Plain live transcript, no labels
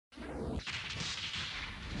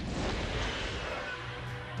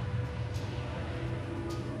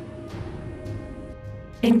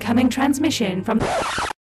Incoming transmission from...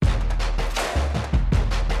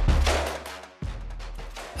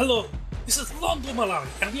 Hello, this is Longo Malari,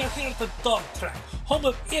 and we are here at the Dog Track, home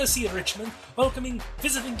of AFC in Richmond, welcoming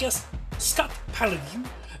visiting guest Scott Paladin,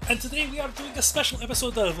 and today we are doing a special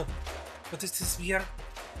episode of, what is this here?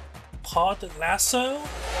 Pod Lasso?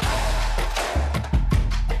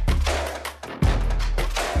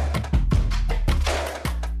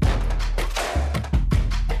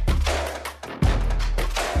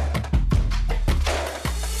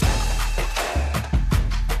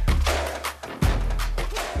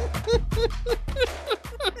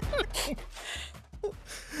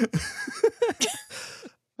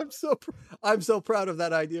 I'm so proud of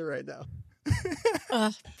that idea right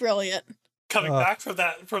now. Brilliant. Coming back from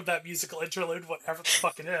that musical interlude, whatever the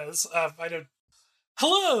fuck it is, I don't.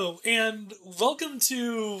 Hello and welcome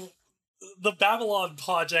to the Babylon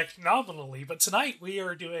Project nominally, but tonight we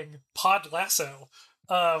are doing Pod Lasso.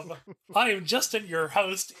 I am Justin, your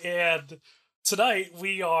host, and tonight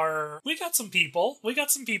we got some people. We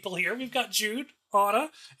got some people here. We've got Jude, Anna,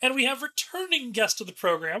 and we have returning guest to the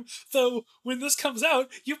program, though when this comes out,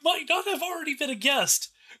 you might not have already been a guest.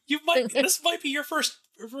 This might be your first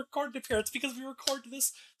recorded appearance because we recorded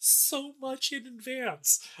this so much in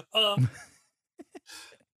advance. I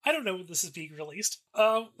don't know when this is being released.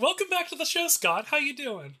 Welcome back to the show, Scott. How you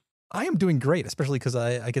doing? I am doing great, especially because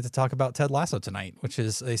I get to talk about Ted Lasso tonight, which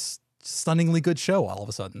is a stunningly good show all of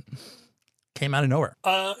a sudden. Came out of nowhere.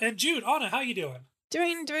 And Jude, Anna, how you doing?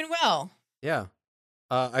 Doing well. Yeah.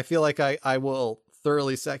 I feel like I will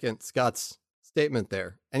thoroughly second Scott's statement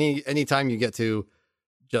there. Anytime you get to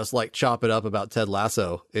just like chop it up about Ted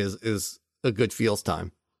Lasso is a good feels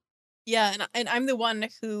time. Yeah, and I'm the one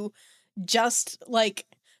who just like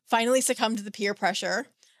finally succumbed to the peer pressure.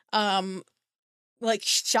 Like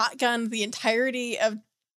shotgunned the entirety of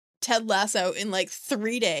Ted Lasso in like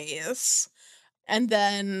 3 days. And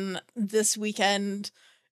then this weekend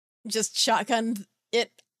just shotgunned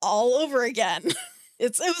it all over again.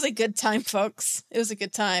 It was a good time, folks. It was a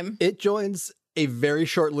good time. It joins a very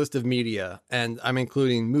short list of media, and I'm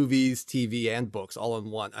including movies, TV, and books all in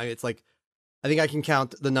one. It's like, I think I can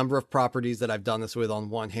count the number of properties that I've done this with on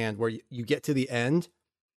one hand, where you get to the end,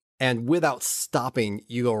 and without stopping,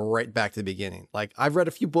 you go right back to the beginning. Like, I've read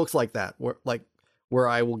a few books like that, where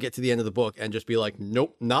I will get to the end of the book and just be like,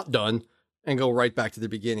 nope, not done, and go right back to the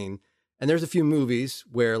beginning. And there's a few movies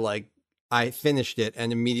where, like, I finished it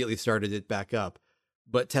and immediately started it back up.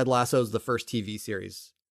 But Ted Lasso is the first TV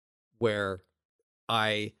series where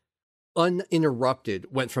I uninterrupted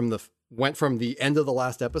went from the end of the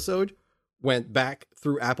last episode, went back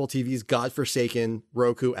through Apple TV's godforsaken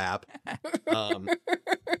Roku app.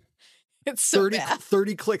 It's so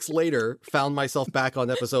 30 clicks later, found myself back on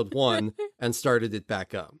episode 1 and started it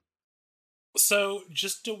back up. So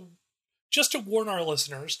just to warn our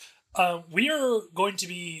listeners,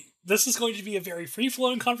 this is going to be a very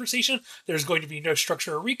free-flowing conversation. There's going to be no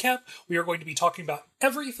structure or recap. We are going to be talking about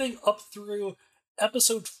everything up through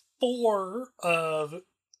episode 4 of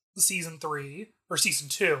season 3 or season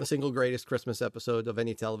 2. The single greatest Christmas episode of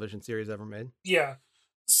any television series ever made. Yeah.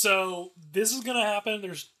 So this is going to happen.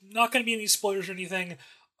 There's not going to be any spoilers or anything.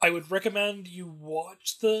 I would recommend you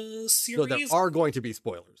watch the series. So there are going to be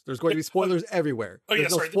spoilers. There's going to be spoilers everywhere. Oh,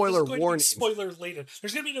 There's no spoiler warnings. Spoiler related.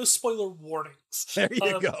 There's going to be no spoiler warnings. There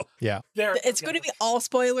you go. Yeah. It's going to be all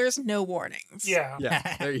spoilers, no warnings. Yeah.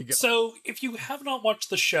 Yeah, there you go. So if you have not watched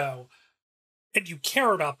the show and you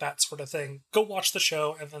care about that sort of thing, go watch the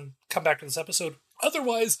show and then come back to this episode.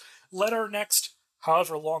 Otherwise, let our next,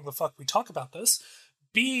 however long the fuck we talk about this,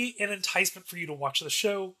 be an enticement for you to watch the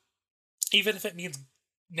show, even if it means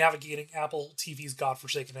navigating Apple TV's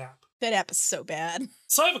godforsaken app. That app is so bad.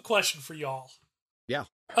 So I have a question for y'all. Yeah.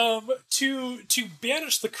 To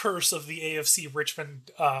banish the curse of the AFC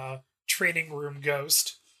Richmond training room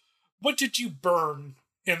ghost, what did you burn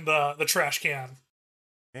in the trash can?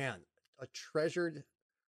 Man,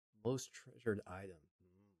 most treasured item.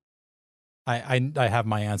 I have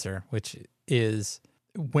my answer, which is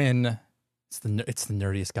when it's the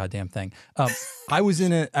nerdiest goddamn thing. I was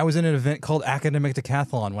in an event called Academic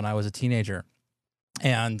Decathlon when I was a teenager,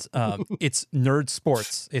 and it's nerd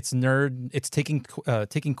sports. It's taking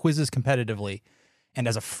quizzes competitively, and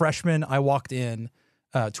as a freshman, I walked in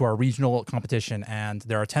to our regional competition, and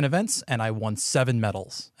there are 10 events, and I won 7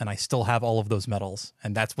 medals, and I still have all of those medals,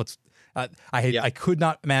 and that's what's. I could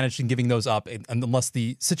not manage in giving those up unless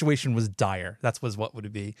the situation was dire. What would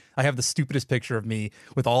it be? I have the stupidest picture of me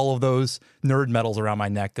with all of those nerd medals around my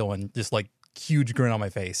neck going just like huge grin on my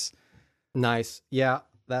face. Nice. Yeah,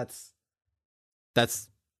 that's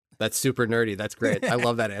super nerdy. That's great. I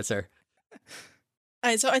love that answer.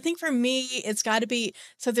 So I think for me, it's got to be.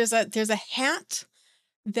 So there's a hat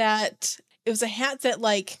that it was a hat that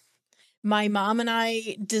like my mom and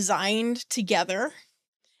I designed together,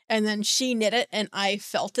 and then she knit it and I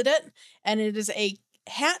felted it, and it is a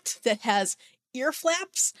hat that has ear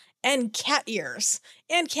flaps and cat ears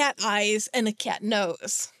and cat eyes and a cat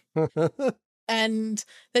nose, and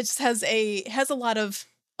that just has a lot of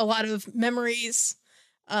memories.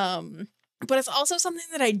 But it's also something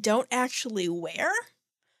that I don't actually wear.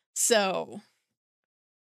 So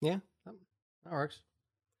Yeah, that works.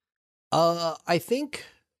 I think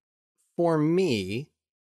for me,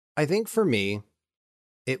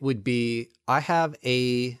 it would be I have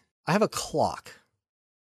a clock.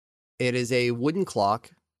 It is a wooden clock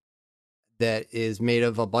that is made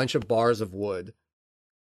of a bunch of bars of wood,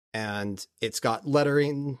 and it's got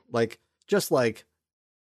lettering just like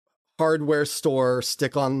hardware store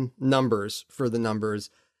stick-on numbers for the numbers,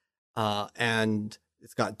 and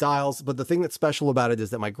it's got dials. But the thing that's special about it is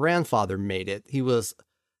that my grandfather made it. He was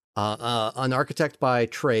an architect by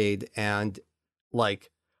trade and like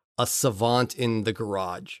a savant in the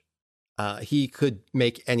garage. He could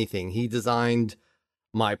make anything. He designed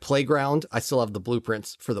my playground. I still have the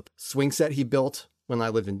blueprints for the swing set he built when I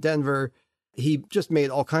lived in Denver. He just made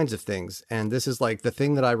all kinds of things. And this is like the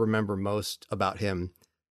thing that I remember most about him.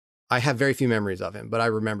 I have very few memories of him, but I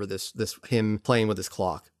remember this him playing with his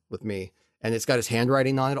clock with me. And it's got his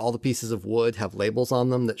handwriting on it. All the pieces of wood have labels on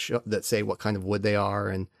them that say what kind of wood they are.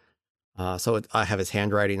 And I have his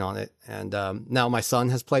handwriting on it. And now my son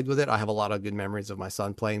has played with it. I have a lot of good memories of my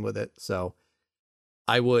son playing with it. So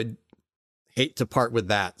I would hate to part with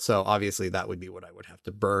that. So obviously that would be what I would have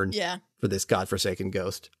to burn for this godforsaken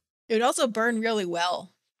ghost. It would also burn really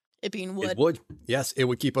well, it being wood. It would. Yes, it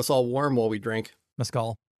would keep us all warm while we drink.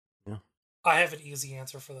 Mescal. Yeah. I have an easy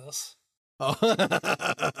answer for this. Oh.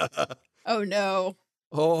 Oh no.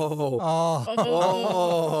 Oh.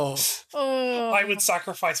 I would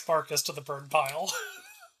sacrifice Marcus to the burn pile.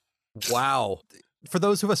 Wow. For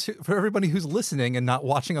everybody who's listening and not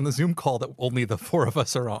watching on the Zoom call that only the four of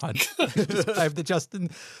us are on, I have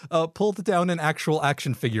Justin pulled down an actual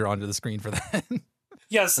action figure onto the screen for that.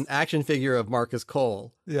 Yes. An action figure of Marcus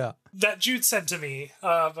Cole. Yeah. That Jude sent to me.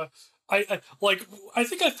 I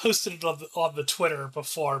think I've posted it on the Twitter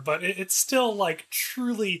before, but it's still like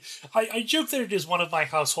truly. I joke that it is one of my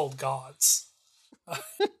household gods.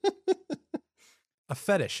 A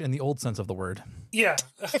fetish in the old sense of the word. Yeah,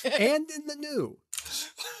 And in the new.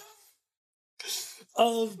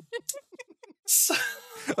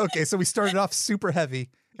 Okay, so we started off super heavy,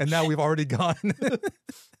 and now we've already gone.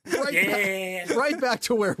 Right back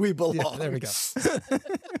to where we belong. Yeah, there we go.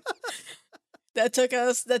 That took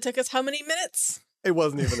us how many minutes? It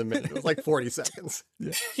wasn't even a minute. It was like 40 seconds.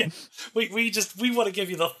 Yeah. We want to give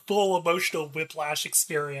you the full emotional whiplash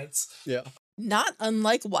experience. Yeah. Not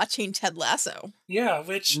unlike watching Ted Lasso. Yeah,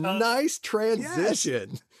 which Nice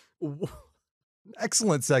transition. Yes.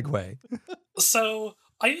 Excellent segue. So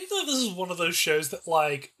I think that this is one of those shows that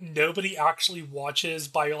like nobody actually watches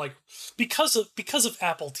because of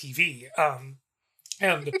Apple TV.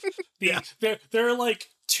 And there are like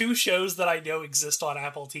two shows that I know exist on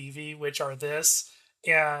Apple TV, which are this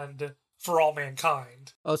and For All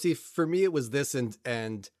Mankind. Oh, see, for me it was this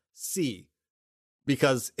and C,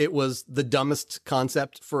 because it was the dumbest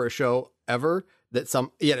concept for a show ever it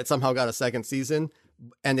somehow got a second season,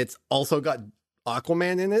 and it's also got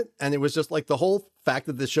Aquaman in it, and it was just like the whole fact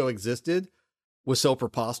that this show existed was so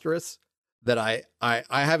preposterous that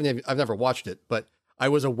I've never watched it, but I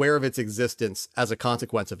was aware of its existence as a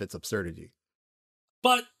consequence of its absurdity.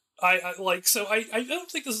 But I don't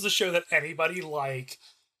think this is a show that anybody like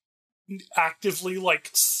actively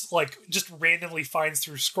like just randomly finds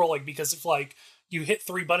through scrolling, because if like you hit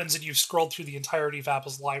 3 buttons and you've scrolled through the entirety of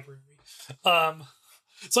Apple's library.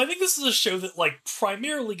 So I think this is a show that like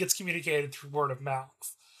primarily gets communicated through word of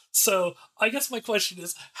mouth. So I guess my question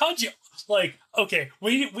is, how'd you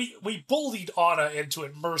we bullied Anna into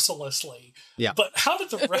it mercilessly. Yeah. But how did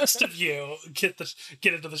the rest of you get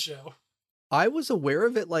into the show? I was aware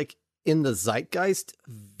of it like in the zeitgeist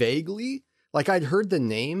vaguely. Like I'd heard the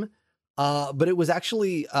name, but it was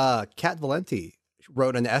actually Kat Valenti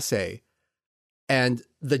wrote an essay, and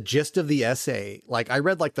the gist of the essay, like I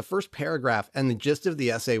read like the first paragraph, and the gist of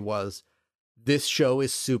the essay was, this show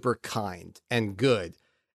is super kind and good.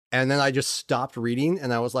 And then I just stopped reading,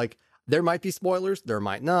 and I was like, there might be spoilers, there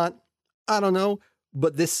might not. I don't know,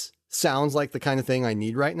 but this sounds like the kind of thing I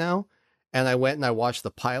need right now. And I went and I watched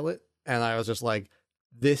the pilot, and I was just like,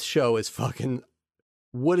 this show is fucking,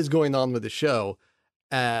 what is going on with the show?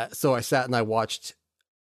 So I sat and I watched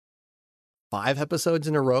 5 episodes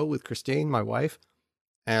in a row with Christine, my wife.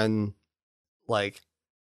 And like,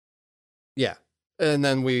 yeah. And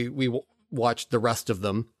then we watched the rest of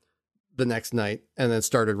them the next night and then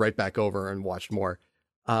started right back over and watched more.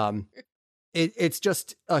 It's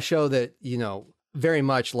just a show that, you know, very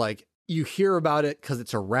much like you hear about it because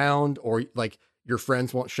it's around, or like your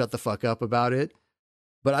friends won't shut the fuck up about it.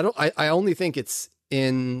 But I only think it's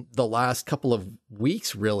in the last couple of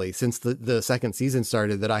weeks, really, since the second season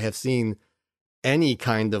started, that I have seen any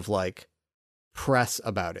kind of like press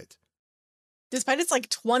about it. Despite its like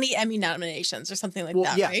 20 Emmy nominations or something like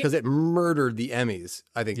that, yeah, right? because it murdered the Emmys,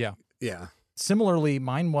 I think. Yeah. Similarly,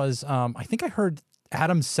 mine was, I think I heard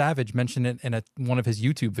Adam Savage mention it in one of his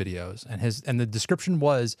YouTube videos, and the description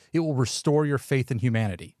was, it will restore your faith in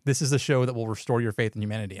humanity. This is the show that will restore your faith in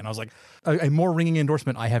humanity. And I was like, a more ringing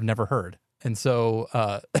endorsement I have never heard. And so,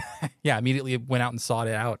 yeah, immediately went out and sought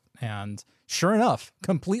it out. And sure enough,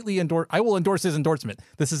 completely I will endorse his endorsement.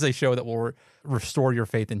 This is a show that will restore your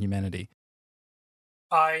faith in humanity.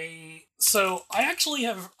 I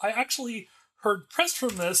actually heard press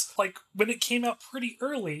from this, like, when it came out pretty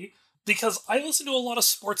early, because I listen to a lot of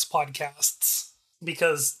sports podcasts,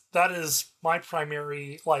 because that is my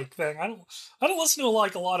primary, like, thing. I don't listen to,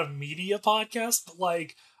 like, a lot of media podcasts, but,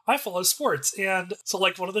 like, I follow sports. And so,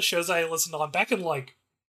 like, one of the shows I listened on back in, like,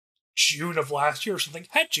 June of last year or something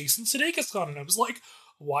had Jason Sudeikis on, and I was like,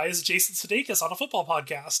 why is Jason Sudeikis on a football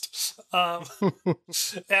podcast?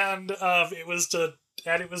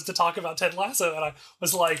 It was to talk about Ted Lasso, and I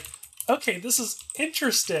was like, okay, this is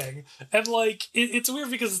interesting. And like, it's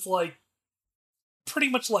weird because it's like pretty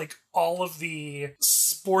much like all of the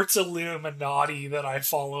sports Illuminati that I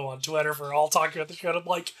follow on Twitter for all talking about the show. And I'm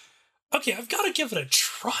like, okay, I've got to give it a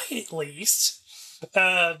try at least.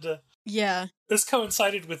 And yeah, this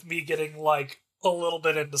coincided with me getting like a little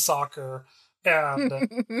bit into soccer.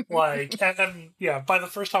 And like, and yeah, by the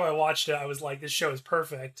first time I watched it, I was like, this show is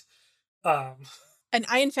perfect. And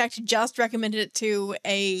I, in fact, just recommended it to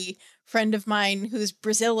a friend of mine who's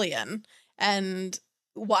Brazilian and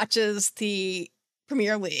watches the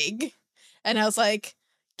Premier League. And I was like,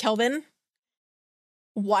 Kelvin,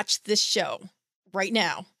 watch this show right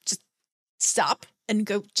now. Just stop and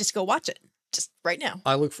go watch it. Just right now.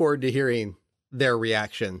 I look forward to hearing their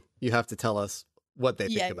reaction. You have to tell us what they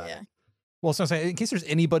think about it. Well, so I'm saying, in case there's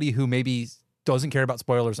anybody who maybe doesn't care about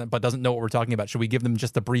spoilers but doesn't know what we're talking about, should we give them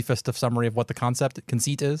just the briefest of summary of what the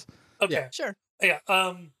conceit is? Okay. Yeah. Sure. Yeah.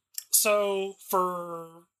 So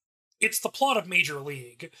it's the plot of Major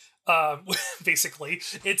League. Basically,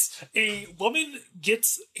 it's a woman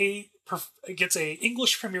gets a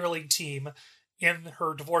English Premier League team in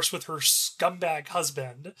her divorce with her scumbag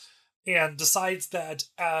husband, and decides that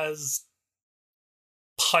as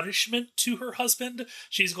punishment to her husband,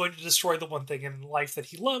 she's going to destroy the one thing in life that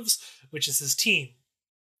he loves, which is his team.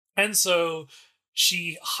 And so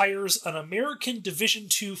she hires an American Division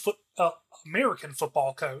II American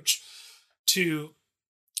football coach to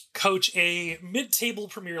coach a mid-table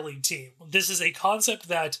Premier League team. This is a concept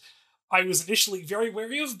that I was initially very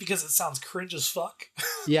wary of because it sounds cringe as fuck.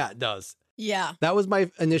 Yeah, it does. Yeah. That was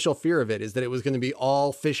my initial fear of it, is that it was going to be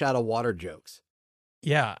all fish out of water jokes.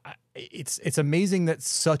 Yeah, it's amazing that it's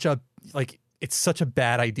such a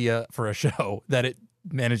bad idea for a show that it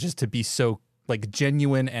manages to be so like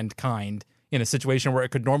genuine and kind in a situation where it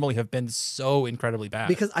could normally have been so incredibly bad.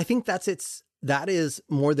 Because I think that is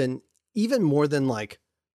even more than like,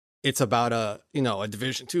 it's about a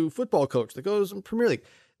Division II football coach that goes in Premier League.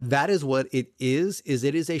 That is what it is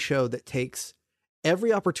it is a show that takes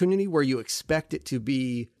every opportunity where you expect it to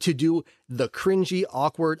do the cringy,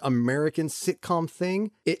 awkward American sitcom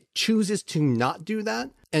thing. It chooses to not do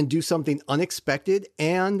that and do something unexpected,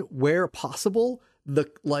 and where possible, the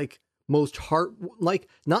like most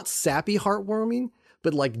not sappy heartwarming,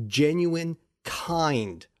 but like genuine,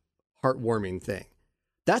 kind heartwarming thing.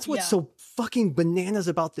 That's what's so fucking bananas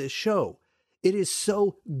about this show. It is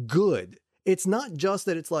so good. It's not just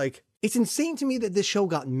that it's insane to me that this show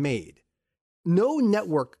got made. No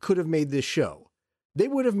network could have made this show. They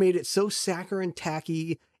would have made it so saccharine,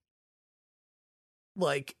 tacky,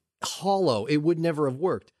 like hollow. It would never have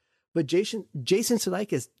worked. But Jason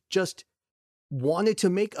Sudeikis just wanted to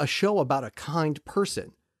make a show about a kind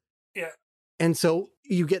person. Yeah. And so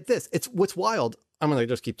you get this. It's what's wild. I'm going to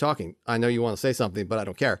just keep talking. I know you want to say something, but I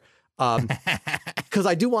don't care. Because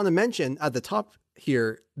I do want to mention at the top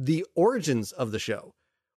here, the origins of the show,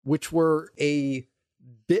 which were a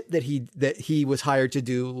bit that he was hired to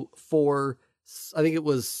do for, I think it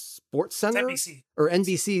was Sports Center or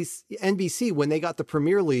NBC when they got the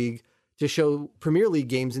Premier League to show Premier League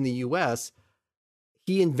games in the US.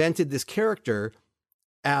 He invented this character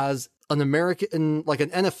as an American, like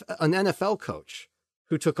an NFL coach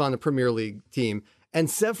who took on a Premier League team. And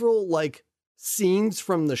several like scenes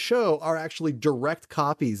from the show are actually direct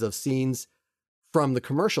copies of scenes from the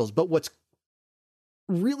commercials. But what's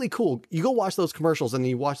really cool, you go watch those commercials and then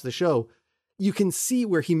you watch the show, you can see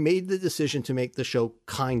where he made the decision to make the show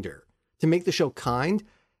kinder, to make the show kind.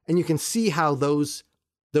 And you can see how those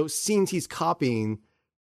scenes he's copying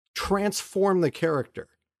transform the character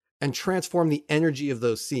and transform the energy of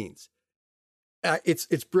those scenes.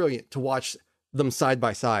 It's brilliant to watch them side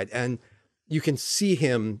by side. And you can see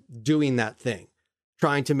him doing that thing,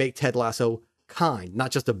 trying to make Ted Lasso kind,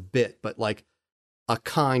 not just a bit, but like a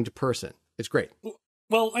kind person. It's great.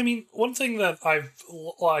 Well, I mean, one thing that I've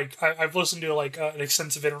listened to like an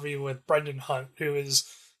extensive interview with Brendan Hunt,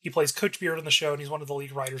 he plays Coach Beard on the show, and he's one of the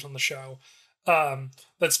lead writers on the show.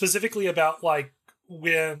 That's specifically about like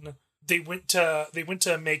when they went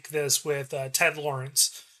to make this with Ted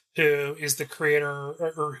Lawrence, who is the creator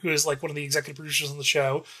or who is like one of the executive producers on the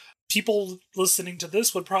show. People listening to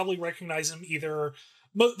this would probably recognize him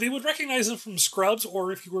they would recognize him from Scrubs,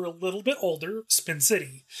 or if you were a little bit older, Spin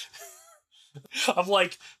City. I'm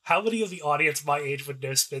like, how many of the audience my age would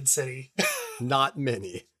know Spin City? Not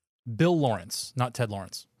many. Bill Lawrence, not Ted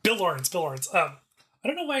Lawrence. Bill Lawrence. I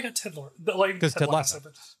don't know why I got Ted Lawrence. Because Ted Lasso.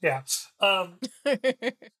 Yeah.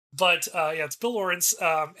 But it's Bill Lawrence.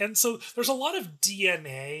 And so there's a lot of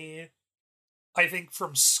DNA, I think,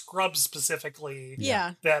 from Scrubs specifically.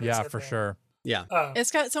 Yeah. Yeah, for sure. Yeah.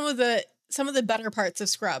 It's got some of the better parts of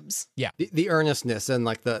Scrubs. Yeah. The earnestness and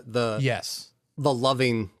like the yes, the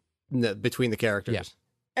loving between the characters. Yeah.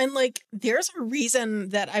 And like, there's a reason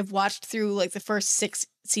that I've watched through like the first 6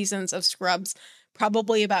 seasons of Scrubs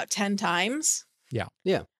probably about 10 times. Yeah.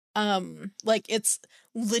 Yeah. Like, it's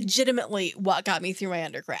legitimately what got me through my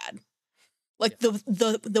undergrad. Like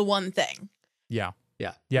the one thing. Yeah.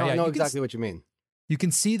 Yeah. Yeah. No, Yeah. I know exactly what you mean. You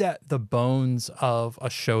can see that the bones of a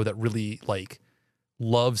show that really like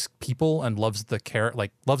loves people and loves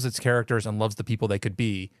loves its characters and loves the people they could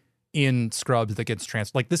be in Scrubs that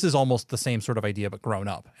gets like this is almost the same sort of idea but grown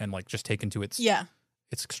up and like just taken to its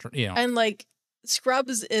And like,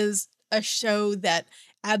 Scrubs is a show that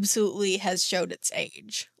absolutely has showed its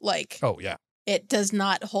age. Like, oh yeah, it does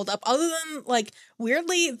not hold up, other than like,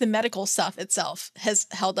 weirdly, the medical stuff itself has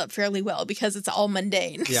held up fairly well because it's all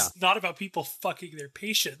mundane. Yeah. It's not about people fucking their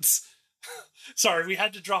patients. Sorry, we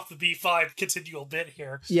had to drop the B5 continual bit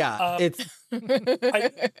here. Yeah.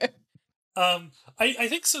 I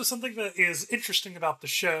think so. Something that is interesting about the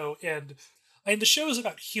show, and the show is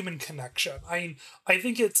about human connection. I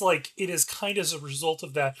think it's like it is kind of as a result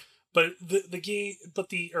of that. But the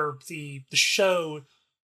show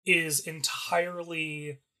is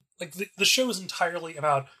entirely like the show is entirely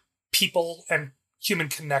about people and human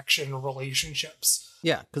connection relationships.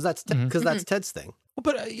 Yeah, because that's Ted's thing.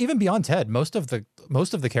 But even beyond Ted, most of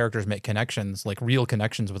the characters make connections, like real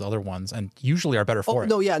connections with other ones, and usually are better for it.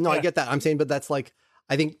 No, yeah, no, I get that. I'm saying, but that's like,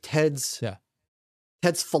 I think Ted's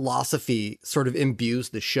philosophy sort of imbues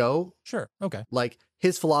the show. Sure, okay. Like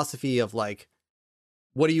his philosophy of like,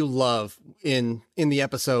 what do you love in the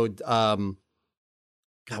episode? God,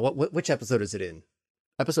 which episode is it in?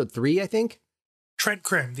 Episode 3, I think. Trent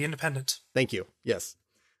Crimm, The Independent. Thank you. Yes.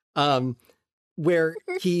 Where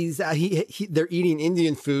they're eating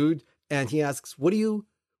Indian food and he asks, what do you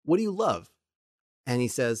love? And he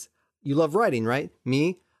says, you love writing, right?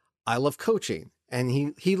 Me, I love coaching. And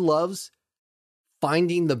he loves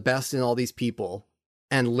finding the best in all these people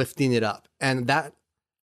and lifting it up. And that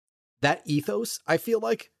ethos, I feel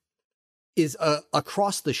like, is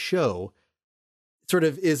across the show, sort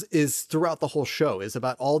of is throughout the whole show, is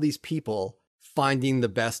about all these people finding the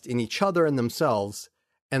best in each other and themselves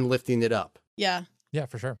and lifting it up. Yeah. Yeah,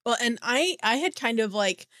 for sure. Well, and I had kind of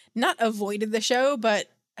like not avoided the show, but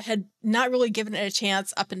had not really given it a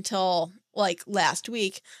chance up until like last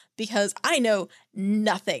week because I know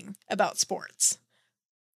nothing about sports.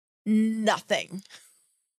 Nothing.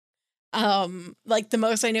 Like the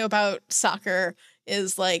most I know about soccer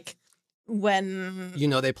is like when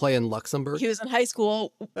they play in Luxembourg. He was in high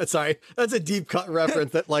school. Sorry, that's a deep cut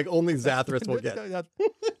reference that like only Zathras will get.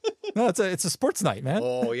 No, it's a sports night, man.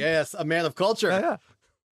 Oh yes, a man of culture.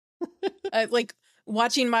 Yeah. Like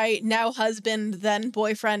watching my now husband, then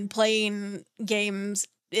boyfriend playing games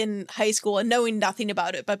in high school and knowing nothing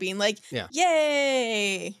about it, but being like,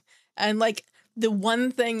 yay. And like the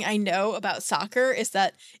one thing I know about soccer is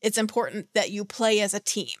that it's important that you play as a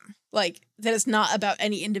team. Like that is not about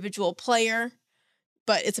any individual player,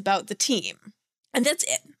 but it's about the team. And that's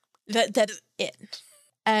it. That is it.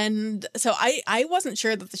 And so I wasn't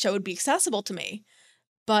sure that the show would be accessible to me,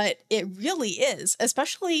 but it really is,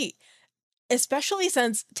 especially especially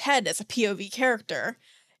since Ted, as a POV character,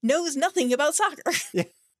 knows nothing about soccer.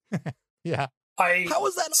 Yeah. How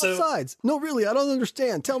is that offsides? No, really, I don't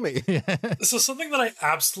understand. Tell me. So something that I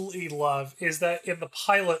absolutely love is that in the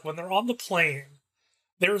pilot, when they're on the plane,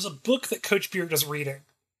 there is a book that Coach Beard is reading,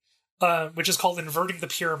 which is called Inverting the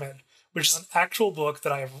Pyramid, which is an actual book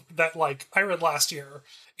that I read last year.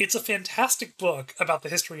 It's a fantastic book about the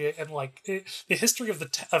history and the history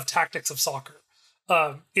of tactics of soccer.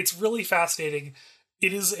 It's really fascinating.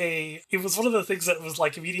 It was one of the things that was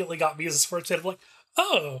like immediately got me as a sports fan. I'm like,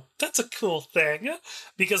 oh, that's a cool thing,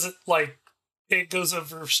 because it goes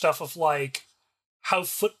over stuff of like how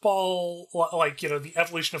football, the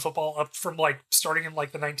evolution of football up from starting in the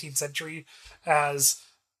 19th century as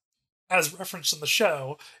referenced in the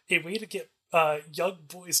show, a way to get young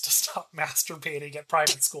boys to stop masturbating at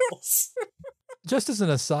private schools. Just as an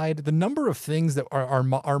aside, the number of things that our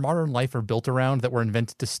modern life are built around that were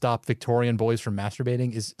invented to stop Victorian boys from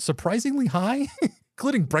masturbating is surprisingly high,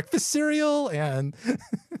 including breakfast cereal and.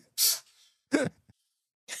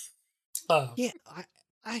 Yeah,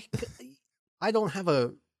 I don't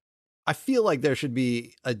have I feel like there should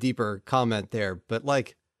be a deeper comment there, but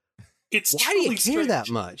it's why do you care that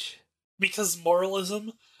much? Because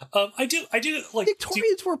moralism. I do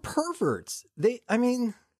Victorians were perverts.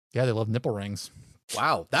 Yeah, they love nipple rings.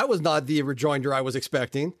 Wow, that was not the rejoinder I was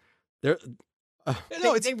expecting. They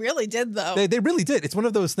really did, though. They really did. It's one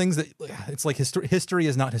of those things that it's like history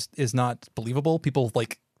is not believable. People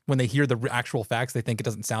when they hear the actual facts, they think it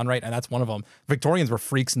doesn't sound right, and that's one of them. Victorians were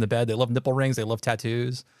freaks in the bed. They love nipple rings. They love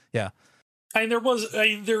tattoos. Yeah.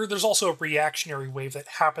 There's also a reactionary wave that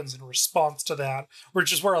happens in response to that,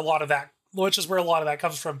 which is where a lot of that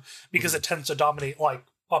comes from, because it tends to dominate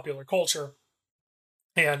popular culture.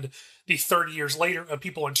 And the 30 years later of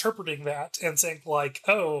people interpreting that and saying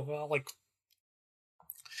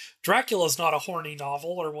Dracula's not a horny novel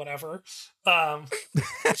or whatever. And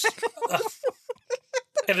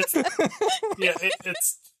it's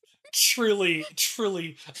truly.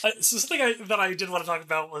 So something that I did want to talk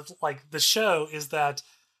about with the show is that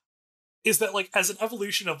as an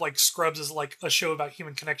evolution of Scrubs as a show about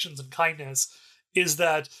human connections and kindness, is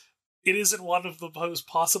that it is in one of the most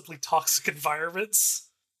possibly toxic environments.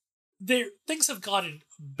 Things have gotten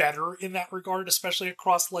better in that regard, especially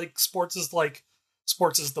across sports is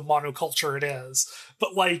the monoculture it is.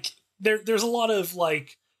 But there's a lot of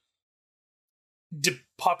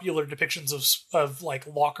popular depictions of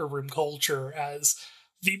locker room culture as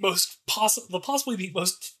the most possibly the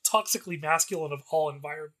most toxically masculine of all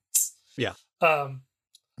environments. Yeah.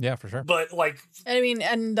 Yeah, for sure. But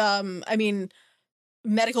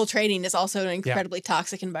medical training is also an incredibly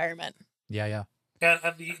toxic environment. Yeah. And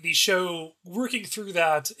the show working through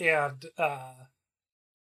that and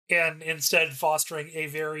instead fostering a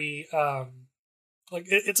very by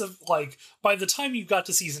the time you got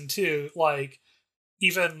to season 2,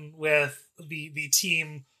 even with the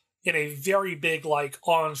team in a very big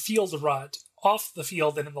on field rut, off the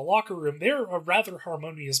field and in the locker room, they're a rather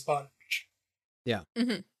harmonious bunch. Yeah.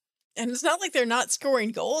 Mm-hmm. And it's not like they're not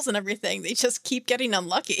scoring goals and everything. They just keep getting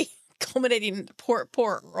unlucky, culminating in poor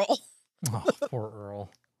Earl. Oh, poor Earl.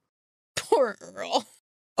 Poor Earl.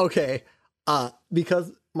 Okay.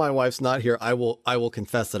 Because my wife's not here, I will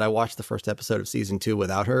confess that I watched the first episode of season 2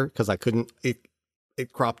 without her because I couldn't. It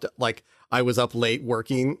cropped I was up late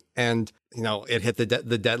working, and it hit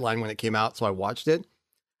the deadline when it came out, so I watched it,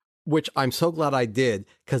 which I'm so glad I did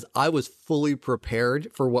because I was fully prepared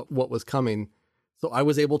for what was coming. So I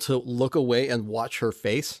was able to look away and watch her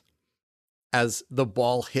face as the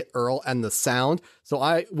ball hit Earl and the sound. So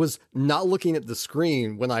I was not looking at the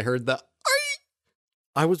screen when I heard the.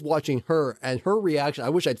 I was watching her and her reaction. I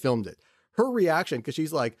wish I'd filmed it. Her reaction, because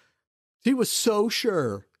she was so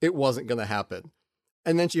sure it wasn't going to happen.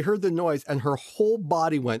 And then she heard the noise and her whole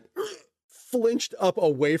body went flinched up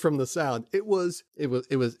away from the sound. It was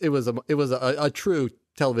a true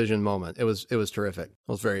television moment. It was terrific.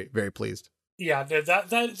 I was very, very pleased. Yeah,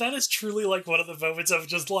 that is truly one of the moments of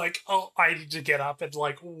just oh, I need to get up and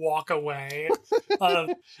walk away.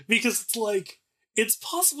 Because it's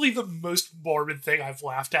possibly the most morbid thing I've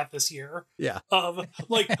laughed at this year. Yeah. I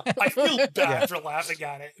feel bad for laughing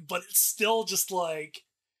at it, but it's still just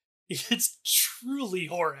it's truly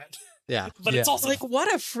horrid. Yeah. But it's also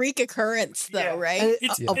what a freak occurrence though, right?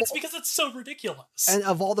 It's because it's so ridiculous. And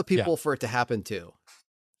of all the people for it to happen to.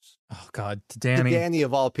 Oh God, to Danny. To Danny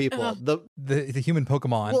of all people. The human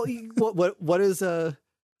Pokemon. Well, what is the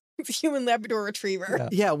human Labrador Retriever.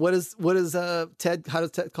 Yeah, what is Ted, how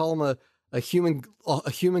does Ted call him a human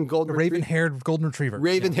golden Raven-haired golden retriever.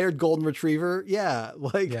 Raven-haired golden retriever. Yeah,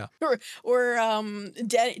 like Yeah. Or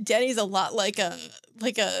Danny's a lot like a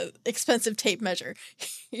expensive tape measure.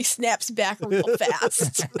 He snaps back real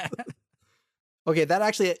fast. Okay, that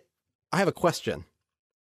actually, I have a question.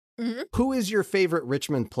 Mhm. Who is your favorite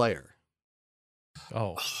Richmond player?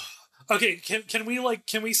 Oh. Okay, can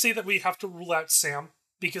we say that we have to rule out Sam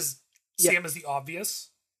because Sam is the obvious?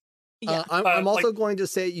 Yeah. I'm also going to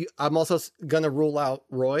say I'm also going to rule out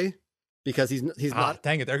Roy because he's not.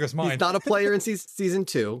 Dang it! There goes mine. He's not a player in season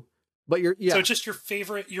 2. But So just your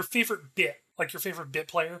favorite bit, like your favorite bit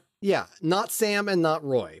player. Yeah, not Sam and not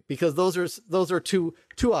Roy, because those are too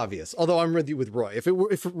obvious. Although I'm with you with Roy.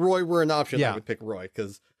 If Roy were an option, I would pick Roy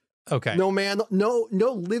because okay. no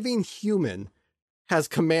living human has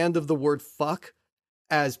command of the word fuck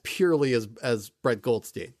as purely as Brett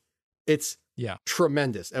Goldstein. It's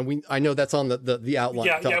tremendous, and I know that's on the outline.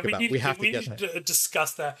 to talk about. We have to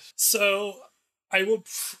discuss that. So I will.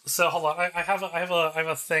 So hold on. I have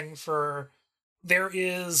a thing for. There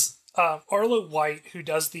is Arlo White, who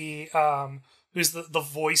does who's the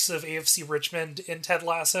voice of AFC Richmond in Ted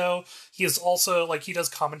Lasso. He is also he does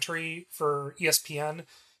commentary for ESPN.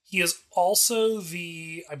 He is also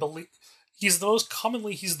I believe he's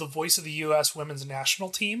the voice of the U.S. women's national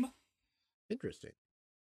team. Interesting.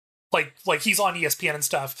 Like he's on ESPN and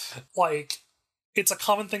stuff. It's a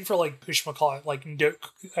common thing for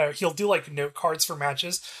whatchamacallit, he'll do note cards for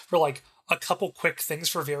matches for a couple quick things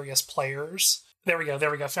for various players. There we go,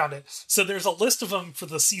 found it. So there's a list of them for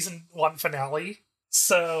the season 1 finale.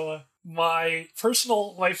 So my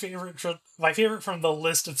favorite from the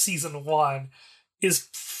list of season 1 is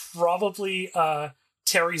probably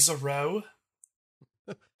Terry Zorro.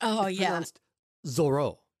 Oh yeah. Pronounced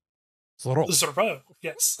Zorro. Zorro,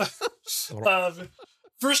 yes.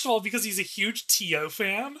 First of all, because he's a huge T.O.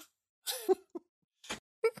 fan.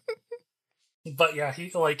 But yeah,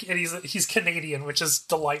 he's Canadian, which is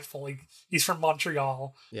delightful. He's from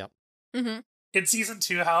Montreal. Yeah. Mm-hmm. In season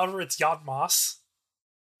 2, however, it's Jan Moss.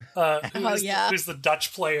 Who's the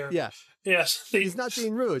Dutch player. Yeah. Yeah. He's not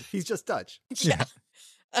being rude. He's just Dutch. Yeah.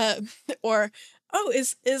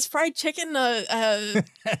 Is fried chicken a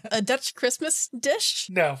Dutch Christmas dish?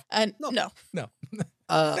 No. No.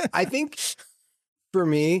 I think for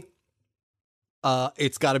me,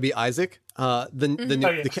 it's got to be Isaac,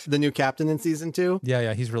 the new captain in season 2.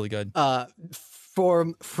 Yeah, he's really good. For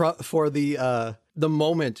the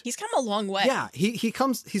moment, he's come a long way. Yeah, he's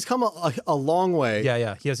come a long way.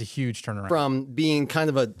 Yeah, he has a huge turnaround from being kind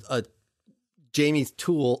of a Jamie's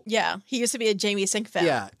tool. Yeah, he used to be a Jamie Sink fan.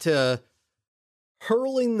 Yeah, to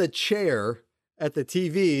hurling the chair at the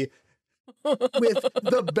TV with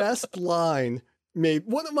the best line made.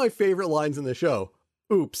 One of my favorite lines in the show.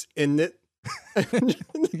 Oops, isn't it?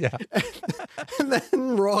 Yeah. And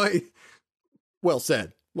then Roy, well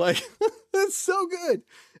said. That's so good.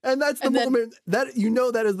 And that's the moment that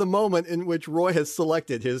that is the moment in which Roy has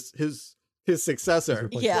selected his successor.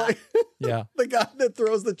 Yeah. Yeah. The guy that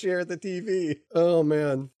throws the chair at the TV. Oh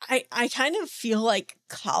man. I kind of feel like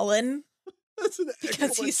Colin.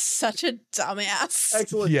 Because he's such a dumbass.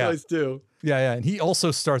 Excellent choice too. Yeah. And he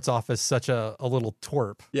also starts off as such a little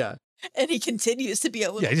twerp. Yeah. And he continues to be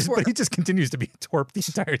a little twerp. But he just continues to be a twerp the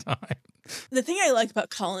entire time. The thing I like about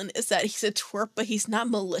Colin is that he's a twerp, but he's not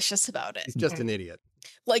malicious about it. He's just an idiot.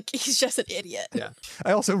 He's just an idiot. Yeah.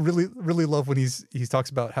 I also really, really love when he talks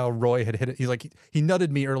about how Roy had hit it. He's like, he nutted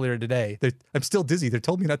me earlier today. I'm still dizzy. They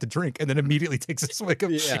told me not to drink, and then immediately takes a swig of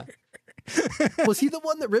beer. Was he the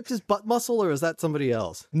one that ripped his butt muscle, or is that somebody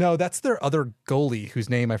else? No, that's their other goalie whose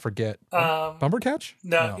name I forget. Bumbercatch?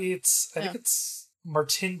 No, I think it's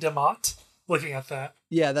Martin Demott. Looking at that.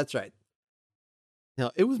 Yeah, that's right.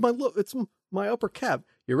 No, it was it's my upper cap.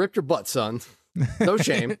 You ripped your butt, son. No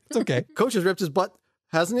shame. It's okay. Coach has ripped his butt,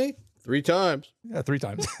 hasn't he? 3 times. Yeah, 3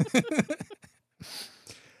 times.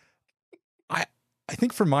 I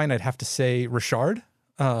think for mine, I'd have to say Richard,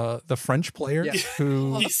 the French player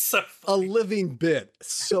who he's so a living bit.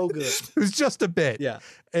 So good. Who's just a bit. Yeah.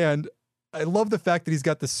 And I love the fact that he's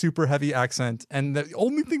got this super heavy accent, and the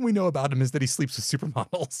only thing we know about him is that he sleeps with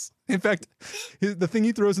supermodels. In fact, the thing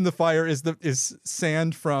he throws in the fire is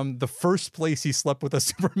sand from the first place he slept with a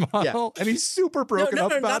supermodel, and he's super broken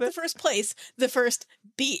up about not it. The first place, the first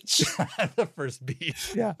beach. The first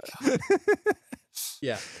beach, yeah.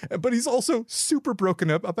 Yeah. But he's also super broken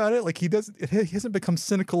up about it. He hasn't become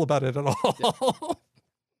cynical about it at all.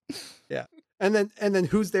 Yeah. And then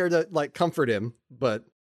who's there to comfort him, but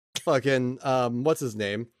fucking what's his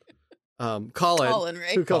name? Colin,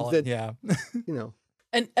 right? Who comes in, yeah. You know.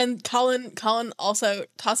 And Colin also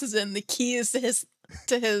tosses in the keys to his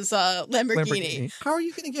to his Lamborghini. How are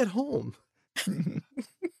you going to get home?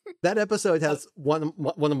 That episode has one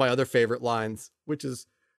of my other favorite lines, which is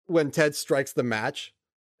when Ted strikes the match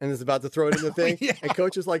and is about to throw it in the thing, and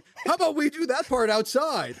Coach is like, "How about we do that part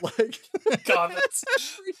outside?" Like, God,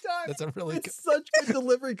 every time. That's a really good. Such good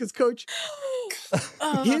delivery because Coach,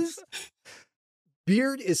 his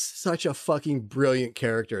Beard is such a fucking brilliant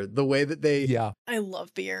character. The way that they I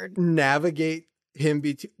love Beard. navigate him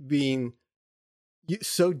being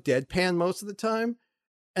so deadpan most of the time.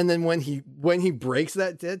 And then when he breaks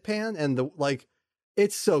that deadpan and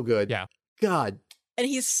it's so good. Yeah. God. And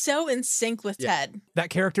he's so in sync with Ted. That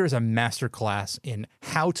character is a masterclass in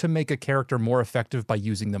how to make a character more effective by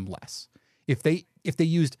using them less. If they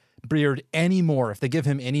used Beard any more, if they give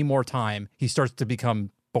him any more time, he starts to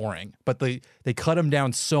become boring. But they cut him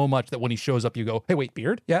down so much that when he shows up, you go, "Hey, wait,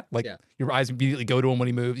 Beard?" Yeah. Your eyes immediately go to him when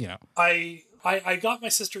he moves, I got my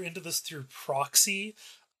sister into this through proxy.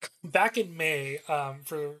 Back in May,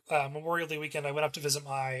 for Memorial Day weekend, I went up to visit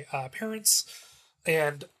my parents,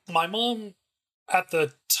 and my mom at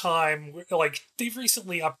the time, they've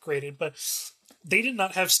recently upgraded, but they did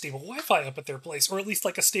not have stable Wi-Fi up at their place, or at least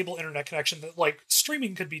a stable internet connection that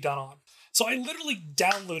streaming could be done on. So I literally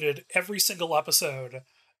downloaded every single episode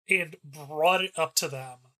and brought it up to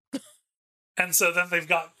them. And so then they've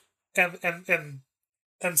got, I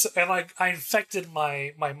infected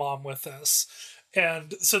my mom with this.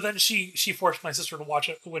 And so then she forced my sister to watch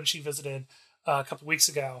it when she visited a couple weeks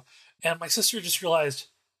ago. And my sister just realized,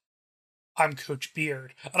 I'm Coach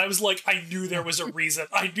Beard. And I was like, I knew there was a reason.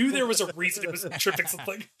 It was tripping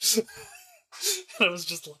something. And I was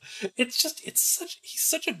just, he's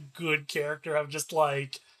such a good character. I'm just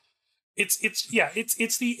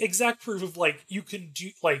it's the exact proof of you can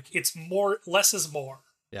do, it's more, less is more.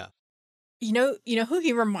 Yeah. You know who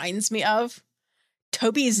he reminds me of?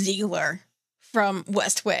 Toby Ziegler from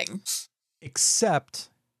West Wing. Except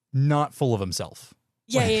not full of himself.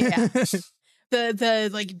 Yeah. The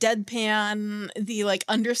deadpan, the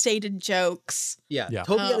understated jokes. Yeah.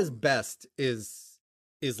 Toby at his best is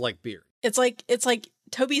like Beard. It's like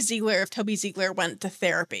Toby Ziegler if Toby Ziegler went to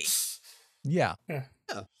therapy. Yeah.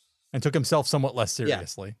 And took himself somewhat less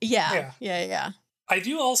seriously. Yeah. I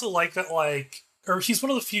do also like that, or he's one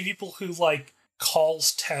of the few people who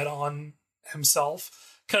calls Ted on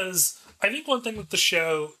himself, because I think one thing that the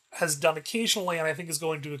show has done occasionally, and I think is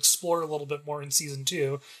going to explore a little bit more in season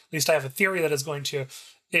 2, at least I have a theory that is going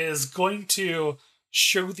to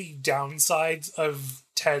show the downsides of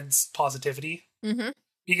Ted's positivity. Mm-hmm.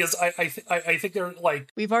 Because I think they're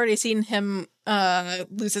we've already seen him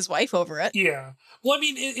lose his wife over it. Yeah. Well, I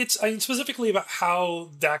mean, it's specifically about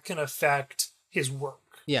how that can affect his work.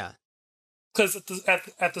 Yeah. Because at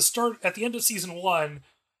the end of season 1,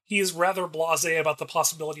 he is rather blasé about the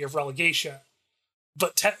possibility of relegation.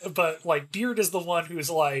 But Beard is the one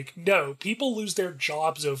who's no, people lose their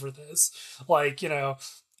jobs over this.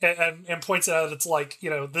 And points out it's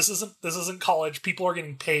this isn't college. People are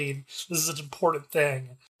getting paid. This is an important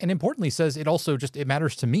thing. And importantly says it also it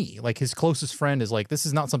matters to me. His closest friend is this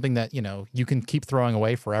is not something that, you can keep throwing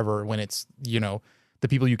away forever when it's, the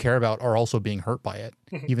people you care about are also being hurt by it,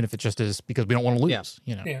 even if it just is because we don't want to lose,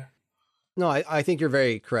 Yeah. No, I think you're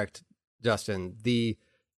very correct, Justin.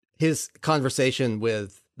 His conversation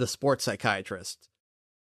with the sports psychiatrist,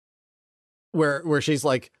 where she's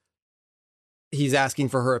he's asking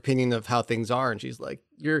for her opinion of how things are, and she's like,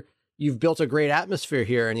 you've built a great atmosphere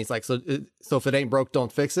here, and he's like, so if it ain't broke,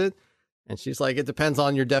 don't fix it. And she's like, it depends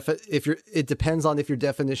on if your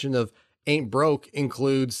definition of ain't broke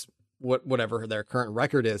includes whatever their current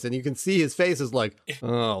record is. And you can see his face is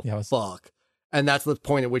fuck. And that's the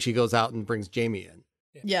point at which he goes out and brings Jamie in.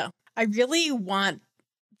 Yeah. I really want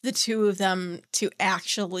the two of them to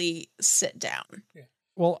actually sit down. Yeah.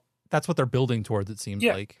 Well, that's what they're building towards, it seems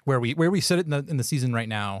like. Where we sit in the season right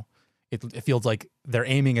now, it feels like they're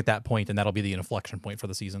aiming at that point, and that'll be the inflection point for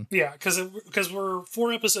the season. Yeah, because we're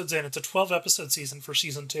 4 episodes in. It's a 12-episode season for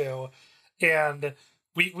season 2, and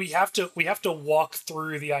we have to walk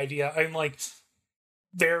through the idea. I'm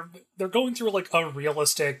they're going through a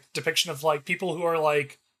realistic depiction of people who are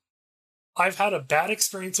I've had a bad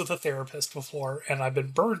experience with a therapist before, and I've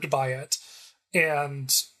been burned by it,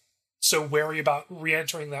 and so wary about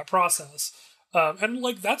re-entering that process. And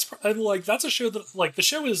that's a show that the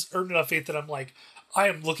show has earned enough faith that I'm I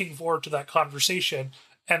am looking forward to that conversation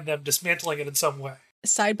and them dismantling it in some way.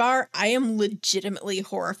 Sidebar, I am legitimately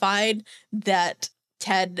horrified that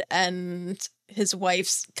Ted and his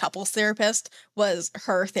wife's couples therapist was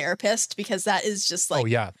her therapist, because that is just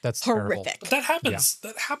that's horrific. Terrible. But that happens. Yeah.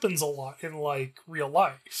 That happens a lot in real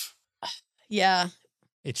life. Yeah.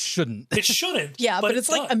 it shouldn't. It shouldn't. Yeah, but it it's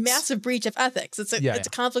like a does. massive breach of ethics. It's a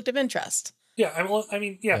conflict of interest. Yeah, I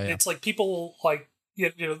mean, it's like people like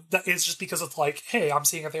that is just because it's like, hey, I'm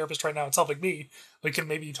seeing a therapist right now. It's helping me. We can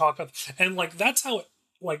maybe talk about, and like that's how it,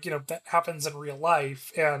 like that happens in real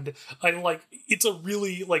life. And I like it's a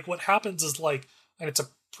really like what happens is like, and it's a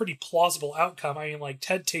pretty plausible outcome. I mean, like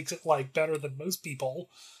Ted takes it like better than most people,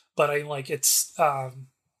 but I mean, like it's but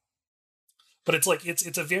it's like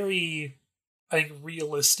it's a very, I think,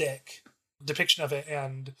 realistic depiction of it,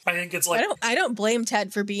 and I think it's like I don't blame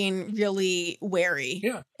Ted for being really wary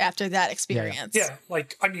after that experience. Yeah,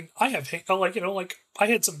 like I mean, I have like I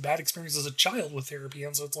had some bad experiences as a child with therapy,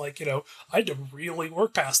 and so it's like I had to really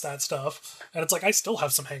work past that stuff, and it's like I still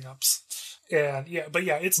have some hangups, and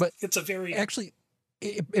it's a very actually.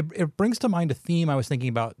 It brings to mind a theme I was thinking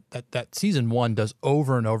about that season 1 does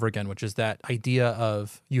over and over again, which is that idea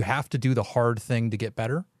of you have to do the hard thing to get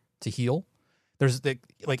better, to heal. There's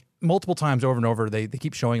like multiple times over and over, they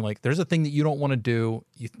keep showing like there's a thing that you don't want to do.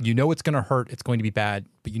 You know it's going to hurt. It's going to be bad,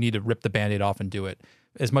 but you need to rip the Band-Aid off and do it.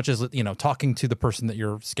 As much as, talking to the person that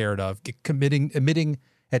you're scared of, admitting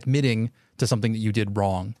to something that you did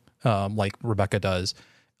wrong, like Rebecca does.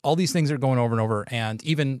 All these things are going over and over. And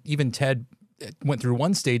even Ted went through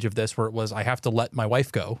one stage of this where it was, I have to let my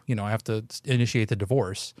wife go. I have to initiate the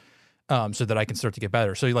divorce. So that I can start to get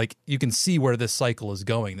better. So like you can see where this cycle is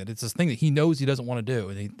going, that it's this thing that he knows he doesn't want to do.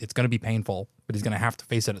 And it's going to be painful, but he's going to have to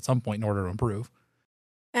face it at some point in order to improve.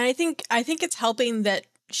 And I think it's helping that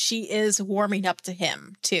she is warming up to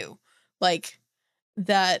him too. Like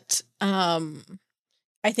that, I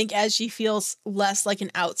think as she feels less like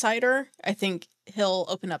an outsider, I think he'll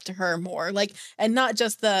open up to her more. Like, and not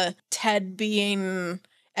just the Ted being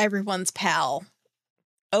everyone's pal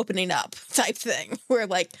opening up type thing where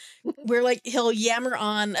he'll yammer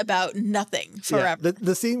on about nothing forever. Yeah,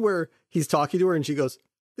 the scene where he's talking to her and she goes,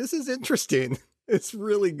 "This is interesting." It's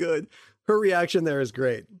really good. Her reaction there is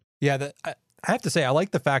great. Yeah, I have to say, I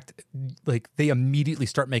like the fact like they immediately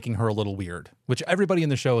start making her a little weird, which everybody in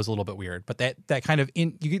the show is a little bit weird, but that kind of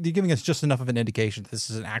you're giving us just enough of an indication that this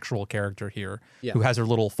is an actual character here who has her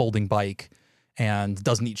little folding bike and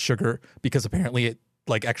doesn't eat sugar because apparently it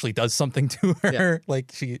like actually does something to her. Yeah.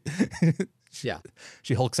 Like she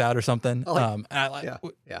hulks out or something. Although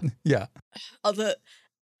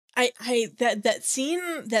that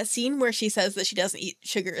scene where she says that she doesn't eat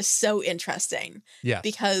sugar is so interesting. Yeah.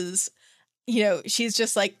 Because she's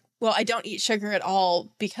just like, well, I don't eat sugar at all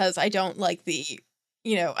because I don't like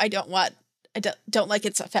I don't like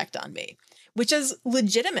its effect on me, which is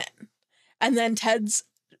legitimate. And then Ted's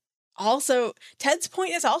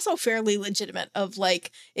point is also fairly legitimate of like,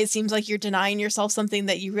 it seems like you're denying yourself something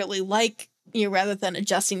that you really like, rather than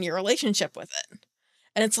adjusting your relationship with it.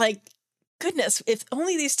 And it's like, goodness, if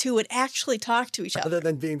only these two would actually talk to each other. Other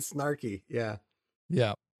than being snarky. Yeah.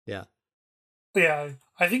 Yeah. Yeah. Yeah.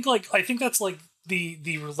 I think that's like the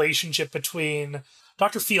relationship between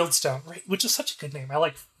Dr. Fieldstone, right? Which is such a good name. I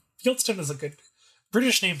like Fieldstone is a good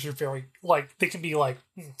British names are very like they can be like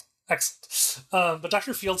excellent. But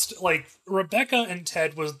Dr. Fieldstone, like Rebecca and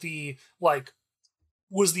Ted was the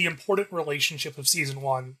important relationship of season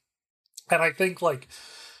 1. And I think like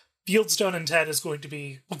Fieldstone and Ted is going to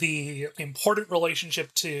be the important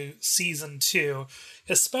relationship to season 2,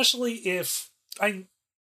 especially if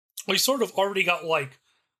we sort of already got like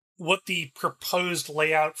what the proposed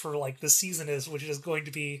layout for like the season is, which is going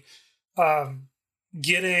to be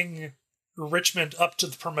getting Richmond up to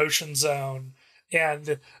the promotion zone.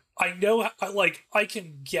 And I know, I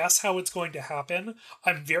can guess how it's going to happen.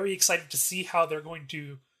 I'm very excited to see how they're going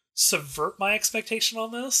to subvert my expectation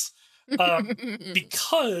on this.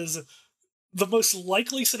 Because the most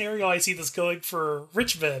likely scenario I see this going for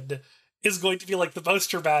Richmond is going to be like the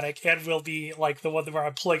most dramatic and will be like the one where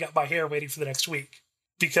I'm pulling out my hair waiting for the next week.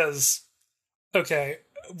 Because, okay,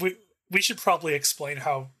 we should probably explain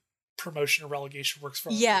how promotion or relegation works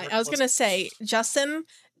for Yeah, I was going to say, Justin,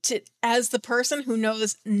 as the person who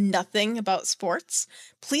knows nothing about sports,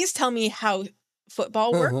 please tell me how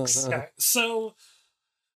football works. Okay, so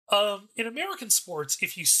in American sports,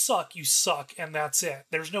 if you suck, and that's it.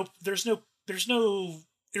 There's nothing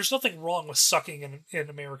wrong with sucking in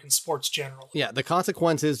American sports generally. Yeah, the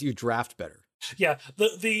consequence is you draft better. Yeah,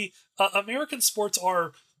 the American sports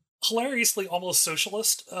are hilariously almost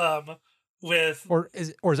socialist. With or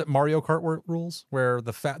is it Mario Kart rules where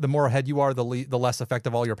the more ahead you are, the less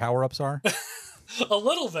effective all your power ups are. A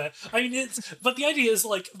little bit. I mean, but the idea is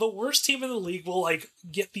like the worst team in the league will like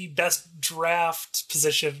get the best draft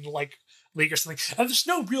position, like league or something, and there's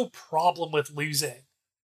no real problem with losing.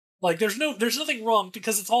 Like, there's nothing wrong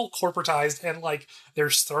because it's all corporatized, and like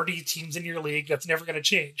there's 30 teams in your league. That's never going to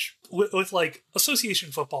change. With like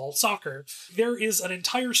association football, soccer, there is an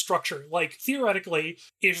entire structure. Like, theoretically,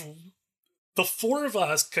 if the four of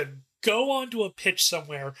us could go onto a pitch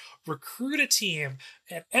somewhere, recruit a team,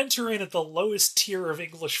 and enter in at the lowest tier of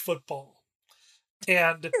English football,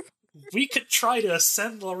 and we could try to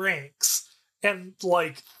ascend the ranks, and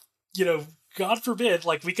like, you know, God forbid,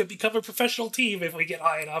 like, we could become a professional team if we get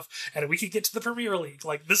high enough, and we could get to the Premier League.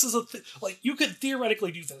 Like, this is like, you could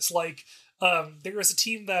theoretically do this. Like, there is a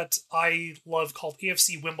team that I love called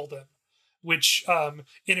AFC Wimbledon, which,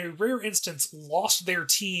 in a rare instance, lost their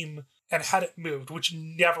team and had it moved, which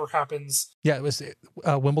never happens. Yeah, it was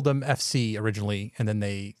Wimbledon FC originally, and then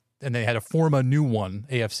they had to form a new one,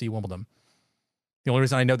 AFC Wimbledon. The only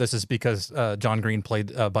reason I know this is because John Green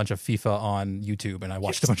played a bunch of FIFA on YouTube, and I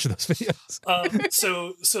watched a bunch of those videos.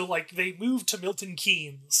 So like, they moved to Milton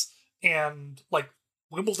Keynes, and like,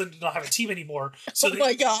 Wimbledon did not have a team anymore. So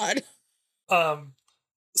my God.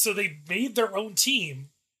 So they made their own team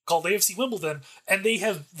called AFC Wimbledon, and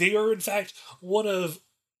they are in fact one of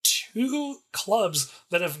 2 clubs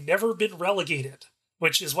that have never been relegated,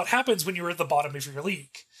 which is what happens when you're at the bottom of your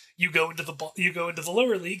league. You go into the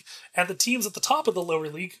lower league, and the teams at the top of the lower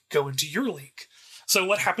league go into your league. So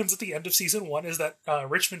what happens at the end of season 1 is that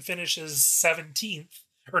Richmond finishes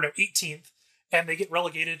 18th, and they get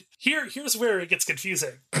relegated. Here's where it gets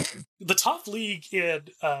confusing. The top league in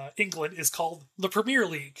England is called the Premier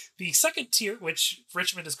League. The second tier, which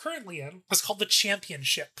Richmond is currently in, is called the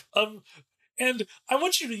Championship. And I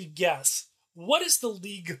want you to guess, what is the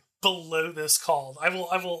league below this called? I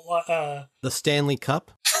will. The Stanley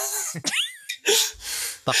Cup.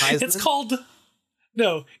 The Heisman.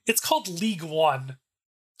 It's called League One.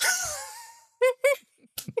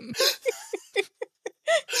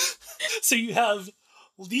 So you have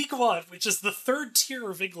League One, which is the third tier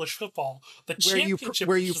of English football. The Championship,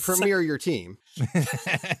 where you premier your team,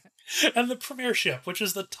 and the Premiership, which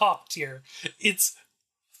is the top tier. It's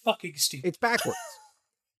fucking stupid. It's backwards.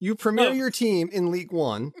 You premier your team in League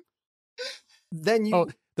One, then you. Oh,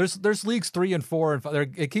 there's leagues 3 and 4 and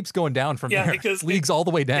 5. It keeps going down from there. Because leagues all the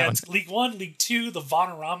way down. Yeah, it's League 1, League 2, the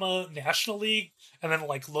Vanarama National League, and then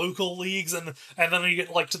like local leagues, and then you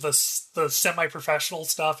get like to the semi-professional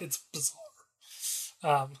stuff. It's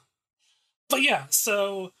bizarre. But yeah,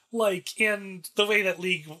 so like, in the way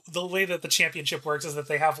that the Championship works is that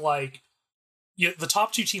they have like, the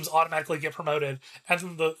top 2 teams automatically get promoted, and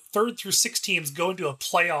then the 3rd through 6 teams go into a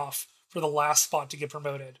playoff for the last spot to get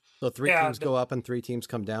promoted. So 3 teams go up and 3 teams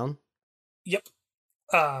come down? Yep.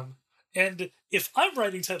 And if I'm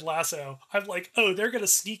writing Ted Lasso, I'm like, oh, they're going to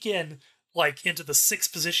sneak in, like, into the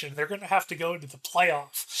 6th position. They're going to have to go into the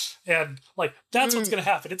playoff. And, like, that's what's going to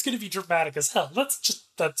happen. It's going to be dramatic as hell. That's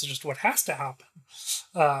just what has to happen.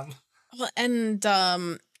 Well, and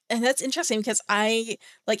that's interesting because I,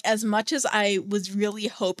 like, as much as I was really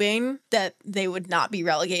hoping that they would not be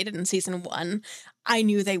relegated in season 1, I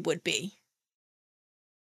knew they would be.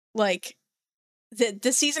 Like,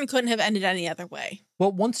 the season couldn't have ended any other way.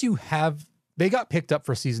 Well, they got picked up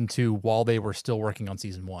for season 2 while they were still working on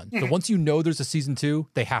season 1. Mm-hmm. So once you know there's a season 2,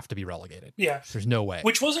 they have to be relegated. Yeah. There's no way.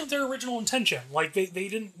 Which wasn't their original intention. Like, they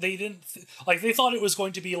didn't, like, they thought it was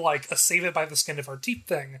going to be like a save it by the skin of our teeth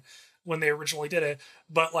thing when they originally did it.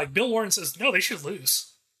 But like, Bill Warren says, no, they should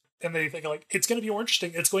lose. And they think, like, it's going to be more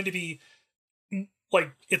interesting. It's going to be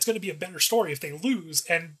like, it's going to be a better story if they lose,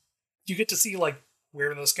 and you get to see like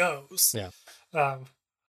where this goes. Yeah.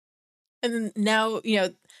 And now,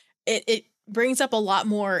 it brings up a lot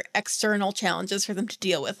more external challenges for them to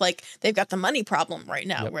deal with. Like, they've got the money problem right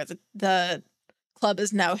now, where the club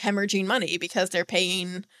is now hemorrhaging money because they're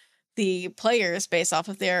paying the players based off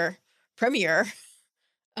of their premier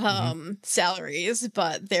salaries,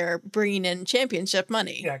 but they're bringing in championship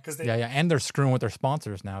money. Yeah, because and they're screwing with their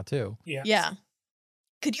sponsors now too. Yeah.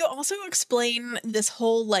 Could you also explain this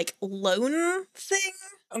whole like loan thing?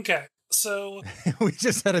 Okay, so we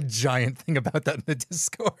just had a giant thing about that in the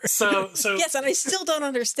Discord. So yes, and I still don't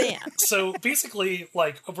understand. So basically,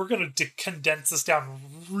 like, we're going to condense this down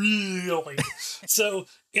really. So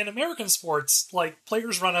in American sports, like,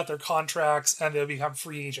 players run out their contracts and they become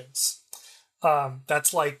free agents.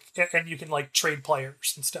 That's like, and you can like trade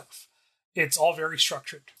players and stuff. It's all very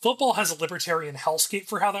structured. Football has a libertarian hellscape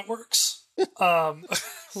for how that works.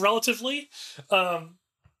 Relatively.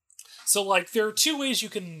 So like, there are 2 ways you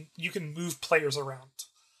can move players around.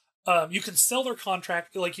 You can sell their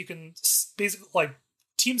contract, like, you can basically, like,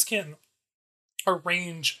 teams can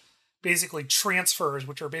arrange basically transfers,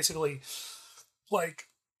 which are basically like,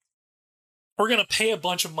 we're going to pay a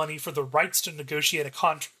bunch of money for the rights to negotiate a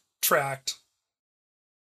contract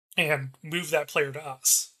and move that player to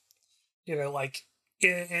us. You know, like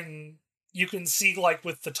in you can see like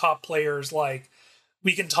with the top players, like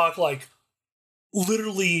we can talk like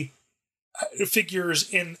literally figures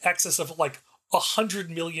in excess of like $100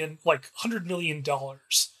 million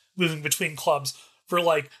moving between clubs for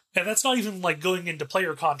like, and that's not even like going into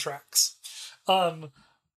player contracts.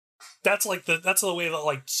 That's the way that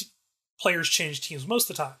like players change teams most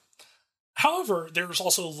of the time. However, there's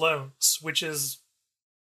also loans, which is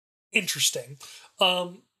interesting.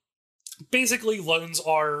 Basically, loans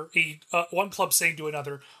are one club saying to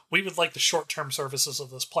another, we would like the short-term services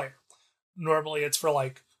of this player. Normally, it's for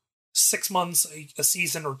like 6 months, a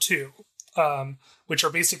season, or 2, which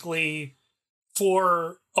are basically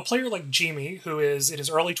for a player like Jamie, who is in his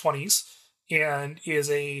early 20s and is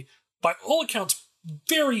by all accounts,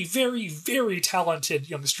 very, very, very talented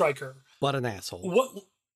young striker. But an asshole.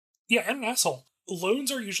 And an asshole.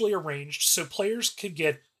 Loans are usually arranged so players can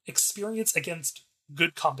get experience against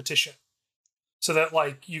good competition. So that,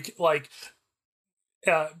 like, you like,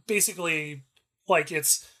 basically, like,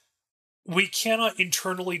 we cannot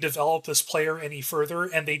internally develop this player any further,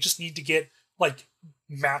 and they just need to get, like,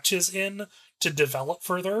 matches in to develop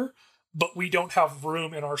further, but we don't have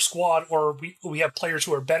room in our squad, or we have players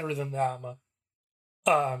who are better than them,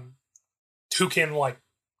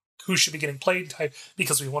 who should be getting played type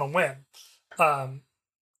because we want to win.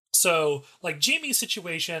 So, like, Jamie's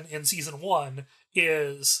situation in season 1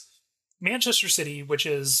 is Manchester City, which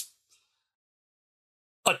is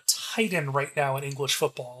a titan right now in English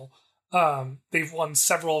football. They've won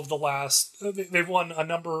they've won a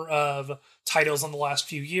number of titles in the last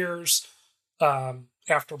few years,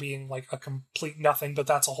 after being like a complete nothing, but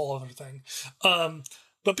that's a whole other thing.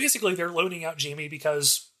 But basically they're loaning out Jamie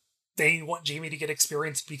because they want Jamie to get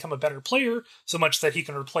experience and become a better player, so much that he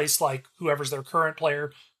can replace like whoever's their current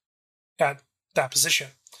player at that position.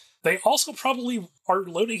 They also probably are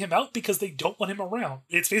loaning him out because they don't want him around.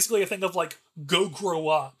 It's basically a thing of like, go grow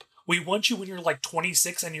up. We want you when you're like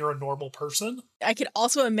 26 and you're a normal person. I could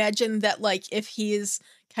also imagine that like if he's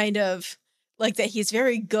kind of like that he's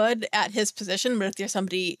very good at his position, but if there's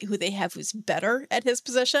somebody who they have who's better at his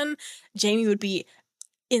position, Jamie would be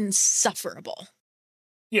insufferable.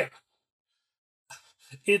 Yeah.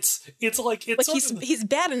 It's like he's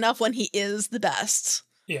bad enough when he is the best.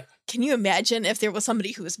 Yeah. Can you imagine if there was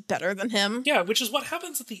somebody who was better than him? Yeah, which is what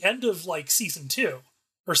happens at the end of like season 2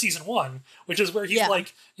 or season 1, which is where he's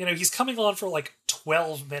like, you know, he's coming on for like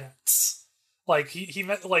 12 minutes. Like he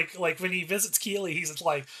like when he visits Keeley, he's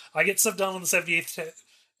like, I get stuff done on the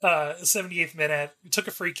 78th minute, took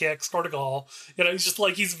a free kick, scored a goal. You know, he's just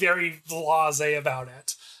like, he's very blasé about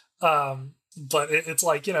it. But it's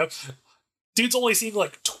like, you know, dude's only seen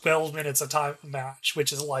like 12 minutes a time match,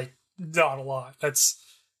 which is like not a lot. It's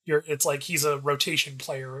like he's a rotation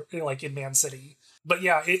player like in Man City. But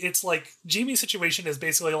yeah, it's like Jamie's situation is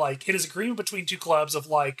basically like it is agreement between two clubs of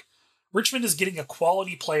like Richmond is getting a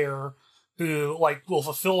quality player who like will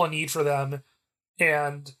fulfill a need for them,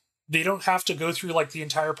 and they don't have to go through like the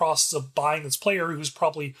entire process of buying this player who's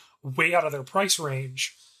probably way out of their price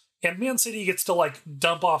range. And Man City gets to like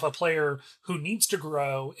dump off a player who needs to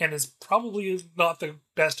grow and is probably not the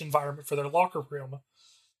best environment for their locker room.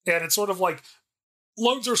 And it's sort of like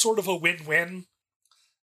loans are sort of a win-win.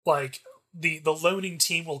 Like the loaning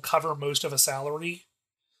team will cover most of a salary.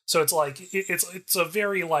 So it's like it's a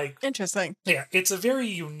very like interesting. Yeah, it's a very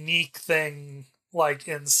unique thing like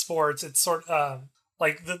in sports. It's sort of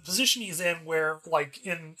like the position he's in where like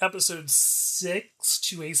in episode 6,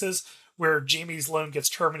 Two Aces, where Jamie's loan gets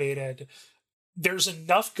terminated, there's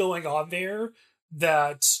enough going on there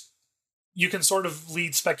that you can sort of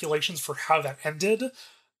lead speculations for how that ended.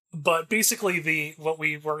 But basically what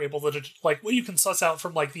we were able to like what you can suss out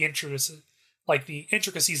from like the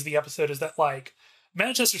intricacies of the episode is that like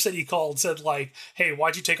Manchester City called and said like, hey,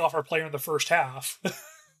 why'd you take off our player in the first half?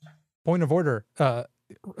 Point of order.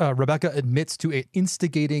 Rebecca admits to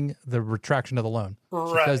instigating the retraction of the loan.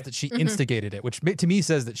 She says that she instigated it, which to me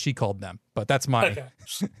says that she called them, but that's my... Okay.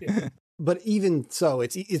 Yeah. But even so,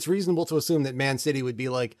 it's reasonable to assume that Man City would be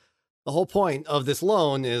like, the whole point of this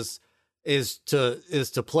loan is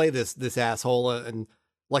to play this asshole and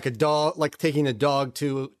like a dog, like taking a dog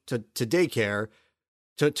to daycare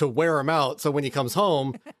to wear him out. So when he comes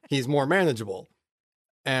home, he's more manageable.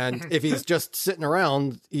 And if he's just sitting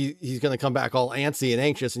around, he's going to come back all antsy and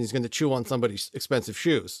anxious, and he's going to chew on somebody's expensive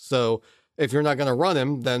shoes. So if you're not going to run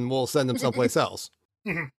him, then we'll send him someplace else.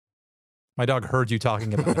 My dog heard you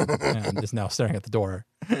talking about it and is now staring at the door.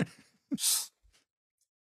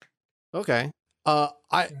 Okay.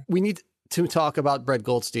 We need to talk about Brett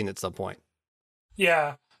Goldstein at some point.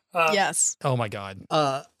 Yeah. Yes. Oh my god.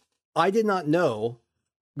 I did not know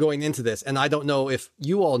going into this, and I don't know if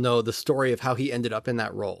you all know the story of how he ended up in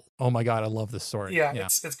that role. Oh my god, I love this story. Yeah,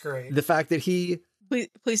 it's great. The fact that he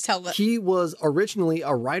Please tell us. he was originally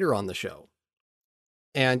a writer on the show,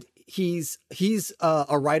 and he's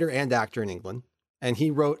a writer and actor in England, and he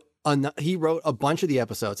wrote a bunch of the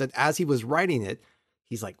episodes, and as he was writing it,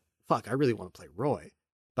 he's like, fuck, I really want to play Roy,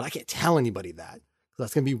 but I can't tell anybody that, because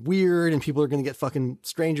that's going to be weird and people are going to get fucking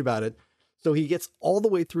strange about it. So he gets all the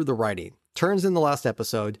way through the writing, turns in the last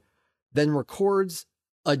episode, then records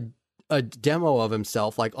a demo of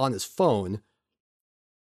himself, like on his phone,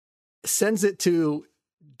 sends it to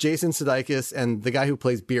Jason Sudeikis and the guy who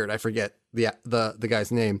plays Beard, I forget the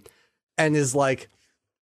guy's name, and is like,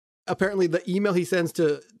 apparently the email he sends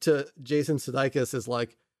to Jason Sudeikis is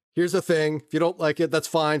like, here's the thing, if you don't like it, that's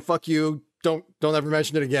fine, fuck you, don't ever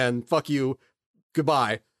mention it again, fuck you,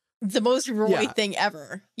 goodbye. The most Roy thing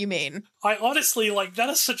ever, you mean? I honestly, like, that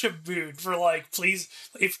is such a mood for, like, please,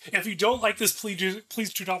 if you don't like this, please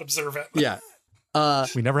do not observe it. Yeah.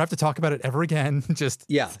 We never have to talk about it ever again. just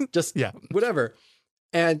whatever.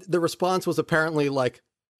 And the response was apparently like,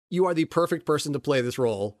 you are the perfect person to play this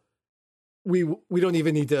role. We don't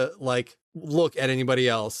even need to like look at anybody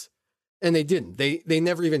else. And they didn't. They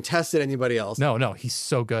never even tested anybody else. No, he's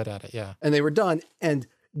so good at it. Yeah. And they were done. And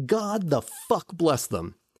God the fuck bless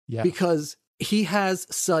them. Yeah. Because he has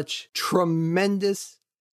such tremendous,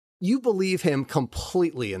 you believe him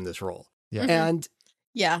completely in this role. Yeah. And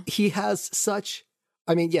yeah, he has such,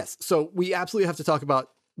 I mean, yes. So we absolutely have to talk about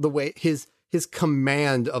the way his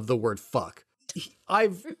command of the word fuck.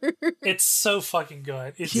 It's so fucking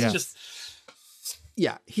good. It's just.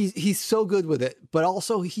 Yeah. He's so good with it, but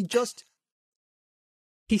also he's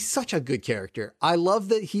such a good character. I love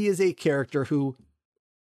that he is a character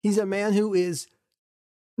he's a man who is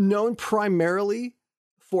known primarily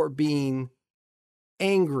for being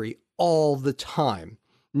angry all the time.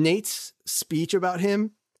 Nate's speech about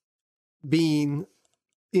him being,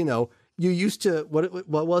 you used to, what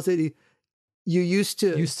was it? You used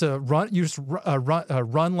to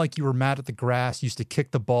run like you were mad at the grass. You used to kick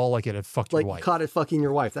the ball like it had fucked your wife. Like caught it fucking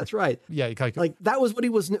your wife. That's right. Yeah. Like that was what he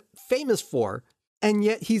was famous for. And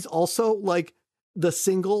yet he's also like the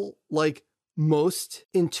single, like most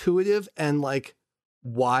intuitive and like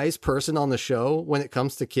wise person on the show when it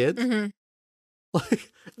comes to kids. Mm-hmm.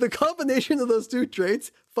 Like the combination of those two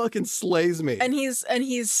traits fucking slays me. And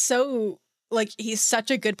he's so like, he's such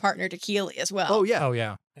a good partner to Keely as well. Oh yeah. Oh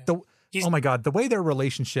yeah. Oh my God. The way their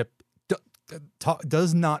relationship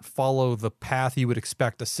does not follow the path you would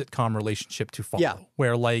expect a sitcom relationship to follow. Yeah.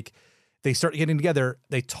 Where like they start getting together,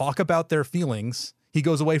 they talk about their feelings. He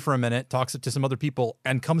goes away for a minute, talks to some other people,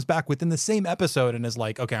 and comes back within the same episode and is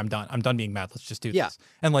like, okay, I'm done. I'm done being mad. Let's just do this.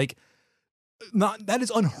 And like, that is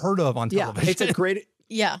unheard of on television. Yeah, it's a great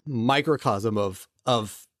microcosm of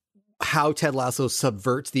how Ted Lasso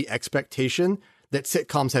subverts the expectation that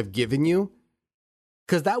sitcoms have given you.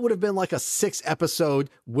 Because that would have been like a 6-episode,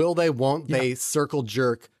 will they, won't they, circle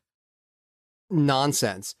jerk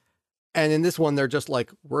nonsense. And in this one, they're just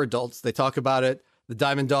like, we're adults. They talk about it. The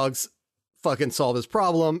Diamond Dogs fucking solve his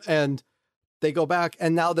problem, and they go back,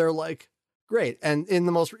 and now they're like, great. And in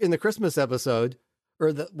the Christmas episode,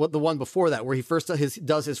 or the one before that, where he first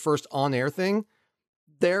does his first on-air thing,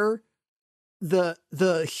 the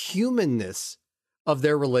humanness of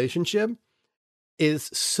their relationship is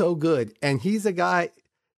so good. And he's a guy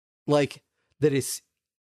like that is,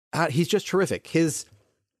 he's just terrific. He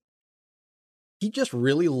just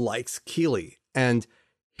really likes Keely, and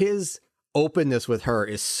his openness with her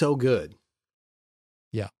is so good.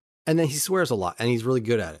 Yeah. And then he swears a lot, and he's really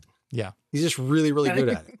good at it. Yeah. He's just really, really good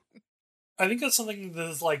at it. I think that's something that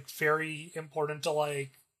is like very important to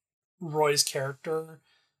like Roy's character,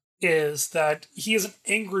 is that he is an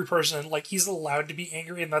angry person. Like he's allowed to be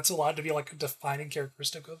angry, and that's allowed to be like a defining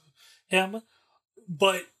characteristic of him.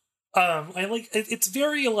 But I like it's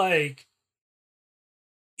very like,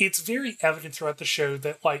 it's very evident throughout the show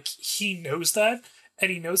that like he knows that,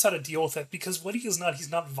 and he knows how to deal with it, because what he is not,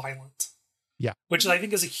 he's not violent. Yeah. Which I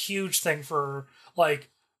think is a huge thing for I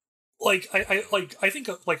think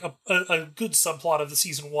like a good subplot of the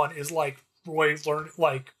season 1 is like Roy is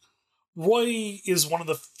one of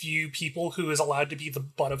the few people who is allowed to be the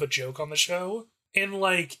butt of a joke on the show. And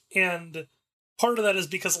part of that is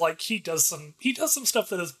because like he does some stuff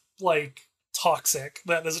that is like toxic,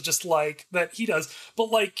 that is just like that he does.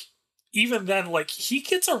 But like even then, like he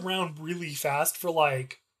gets around really fast for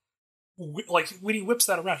like when he whips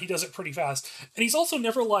that around, he does it pretty fast. And he's also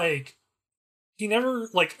never like,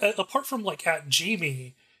 apart from like at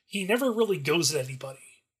Jamie, he never really goes at anybody,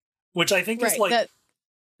 which I think is like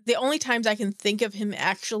the only times I can think of him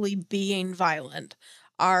actually being violent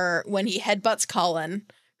are when he headbutts Colin,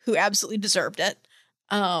 who absolutely deserved it.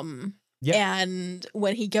 And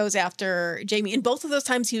when he goes after Jamie. And both of those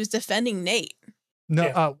times he was defending Nate.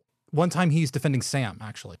 No, one time he's defending Sam,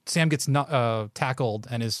 actually. Sam gets tackled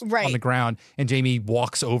and is on the ground, and Jamie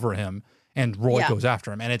walks over him, and Roy goes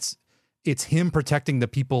after him. And it's him protecting the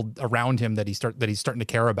people around him that he's starting to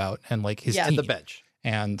care about, and like his team. And the bench.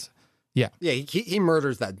 And he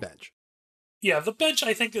murders that bench. Yeah, the bench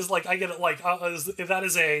I think is like, I get it, like that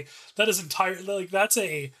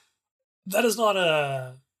is not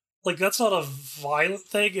a violent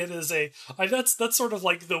thing. It is that's sort of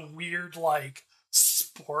like the weird like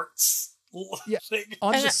sports thing.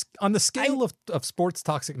 On the scale of sports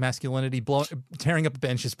toxic masculinity, tearing up a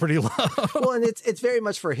bench is pretty low. Well, and it's very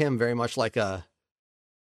much for him, very much like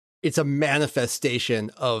it's a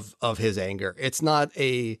manifestation of his anger. It's not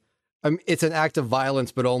it's an act of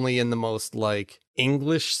violence, but only in the most like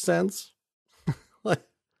English sense.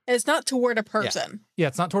 It's not toward a person. Yeah,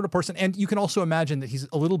 it's not toward a person. And you can also imagine that he's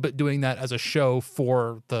a little bit doing that as a show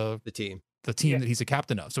for the team that he's a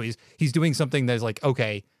captain of. So he's doing something that's like,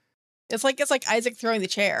 okay. It's like Isaac throwing the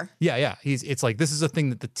chair. Yeah. It's like, this is a thing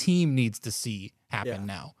that the team needs to see happen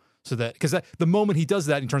now. So that, because the moment he does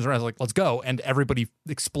that, he turns around and is like, let's go. And everybody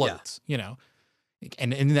explodes, you know?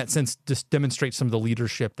 And in that sense, just demonstrates some of the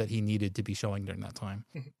leadership that he needed to be showing during that time.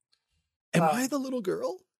 Am I the little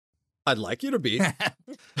girl? I'd like you to be.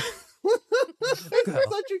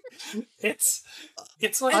 It's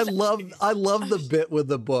like I love the bit with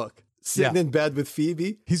the book sitting in bed with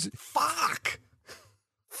Phoebe. He's fuck.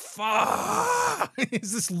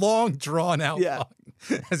 It's this long drawn out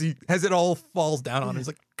as it all falls down on him. He's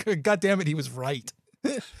like, God damn it, he was right.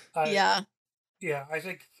 I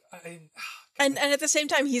think and at the same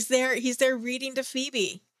time he's there reading to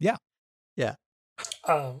Phoebe. Yeah.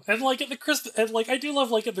 And like at the Christmas, and like I do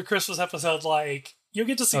love like in the Christmas episode, like you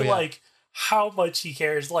get to see like how much he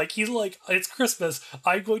cares. Like he's like, it's Christmas,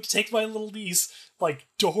 I'm going to take my little niece like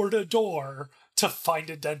door to door to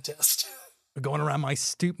find a dentist. We're going around my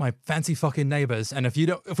fancy fucking neighbors, and if we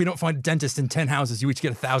don't find a dentist in 10 houses, you each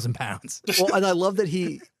get £1,000. Well, and I love that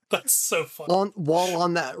he that's so funny. While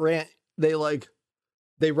on that rant, they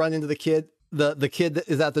run into the kid. The kid that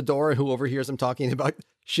is at the door who overhears him talking about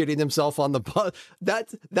shitting himself on the bus.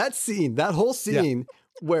 That whole scene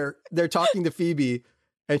where they're talking to Phoebe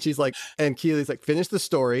and she's like, and Keely's like, finish the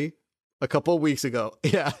story a couple of weeks ago.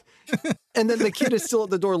 Yeah. And then the kid is still at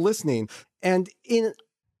the door listening. And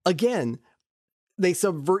again, they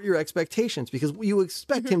subvert your expectations because you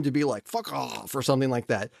expect him to be like, fuck off or something like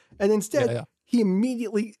that. And instead he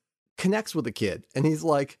immediately connects with the kid and he's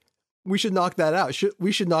like, we should knock that out.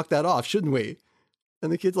 We should knock that off, shouldn't we?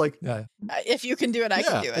 And the kid's like, if you can do it, I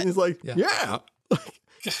can do it. And he's like, yeah.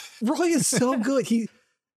 Roy is so good.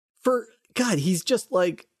 He's just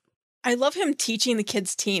like, I love him teaching the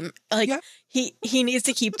kids team. Like he needs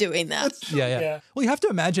to keep doing that. Yeah. Well, you have to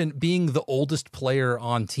imagine being the oldest player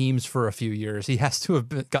on teams for a few years. He has to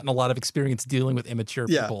have gotten a lot of experience dealing with immature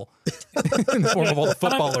people in the form of all the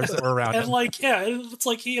footballers that were around him. And like, it's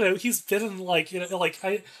like, he's been in like, like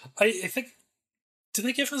I think, did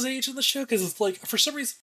they give his age in the show? Because it's like, for some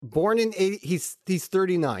reason, born in 80, he's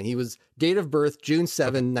 39. He was date of birth June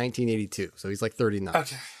 7, 1982. So he's like 39.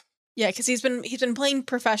 Okay. Yeah, because he's been playing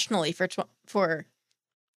professionally for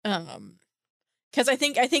because I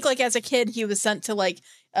think like as a kid he was sent to like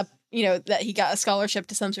that he got a scholarship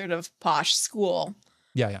to some sort of posh school.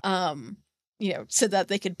 So that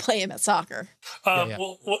they could play him at soccer.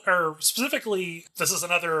 Well, or specifically, this is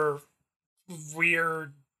another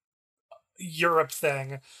weird Europe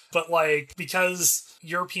thing, but like because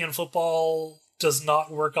European football does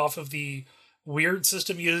not work off of the weird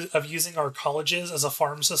system of using our colleges as a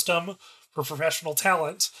farm system for professional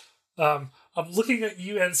talent. I'm looking at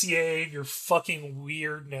you, NCAA, and your fucking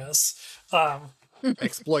weirdness.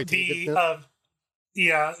 Exploitative.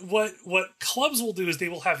 What clubs will do is they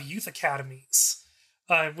will have youth academies,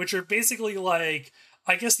 which are basically like,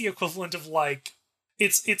 I guess the equivalent of like,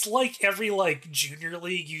 it's like every like junior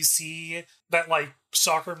league you see that like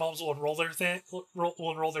soccer moms will enroll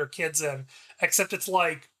their kids in, except it's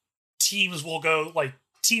like teams will go, like,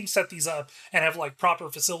 teams set these up and have, like, proper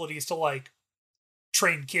facilities to, like,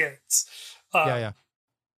 train kids.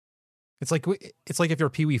 It's like if your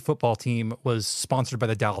Pee Wee football team was sponsored by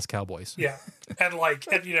the Dallas Cowboys. Yeah. And,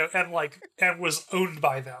 and was owned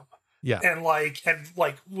by them. Yeah. And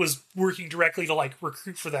was working directly to, like,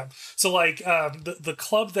 recruit for them. So, like, the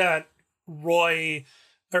club that Roy,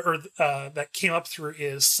 that came up through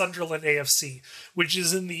is Sunderland AFC, which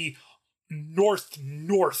is in the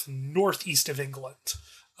northeast of England.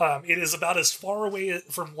 It is about as far away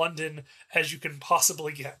from London as you can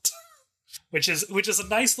possibly get. Which is a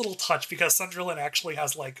nice little touch, because Sunderland actually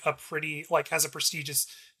has like a pretty, like, has a prestigious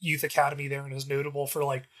youth academy there and is notable for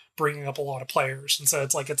like bringing up a lot of players, and so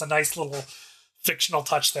it's a nice little fictional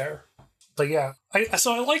touch there. But yeah, I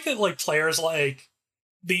like that, like, players like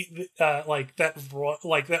like that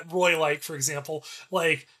Roy, like, for example,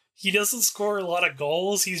 like, he doesn't score a lot of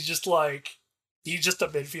goals. He's just a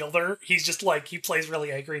midfielder. He's just like, he plays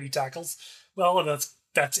really angry and he tackles well, and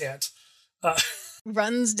that's it.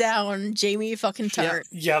 Runs down Jamie fucking Tart.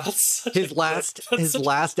 Yeah, that's his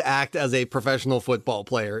last act as a professional football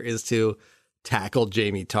player is to tackle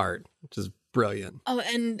Jamie Tart, which is brilliant. Oh,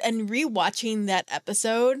 and rewatching that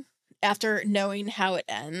episode after knowing how it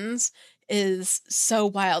ends is so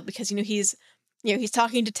wild, because he's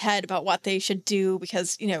talking to Ted about what they should do,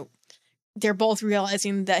 because they're both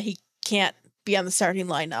realizing that he can't be on the starting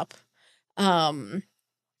lineup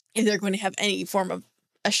if they're going to have any form of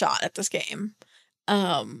a shot at this game.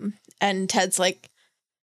 And Ted's like,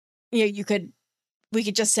 we could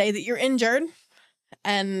just say that you're injured,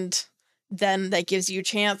 and then that gives you a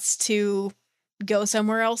chance to go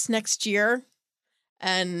somewhere else next year,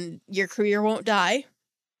 and your career won't die.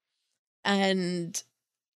 And,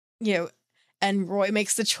 and Roy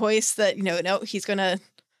makes the choice that, no, he's going to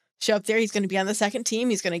show up there. He's going to be on the second team.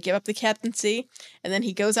 He's going to give up the captaincy. And then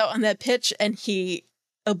he goes out on that pitch and he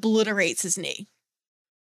obliterates his knee.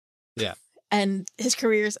 Yeah. And his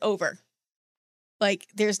career is over. Like,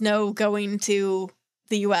 there's no going to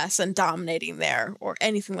the US and dominating there or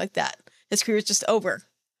anything like that. His career is just over.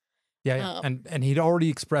 Yeah. And he'd already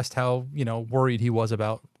expressed how, worried he was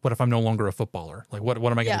about, what if I'm no longer a footballer? Like, what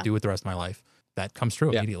am I going to do with the rest of my life? That comes true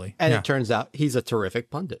immediately. And it turns out he's a terrific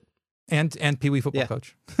pundit. And Pee-wee football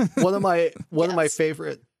coach. One of my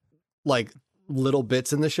favorite, like, little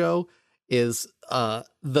bits in the show is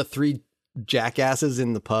the three jackasses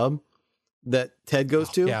in the pub that Ted goes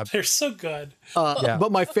to. Yeah. They're so good.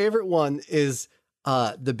 But my favorite one is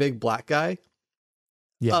the big black guy.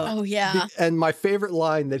 Yeah. And my favorite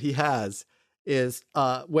line that he has is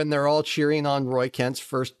when they're all cheering on Roy Kent's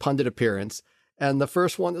first pundit appearance. And the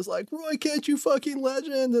first one is like, Roy Kent, you fucking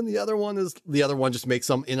legend. And the other one just makes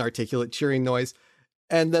some inarticulate cheering noise.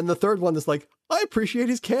 And then the third one is like, I appreciate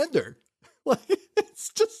his candor. Like,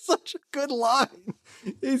 it's just such a good line.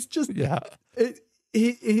 It's just,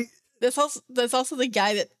 That's also the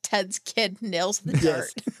guy that Ted's kid nails the dirt.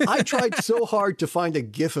 Yes. I tried so hard to find a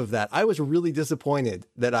GIF of that. I was really disappointed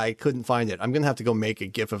that I couldn't find it. I'm going to have to go make a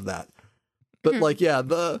GIF of that. But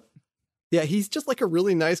he's just like a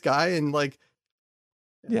really nice guy, and like,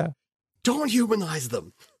 don't humanize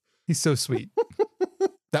them. He's so sweet.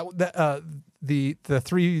 The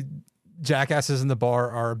three jackasses in the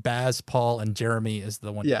bar are Baz, Paul, and Jeremy is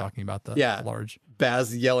the one you're talking about. The large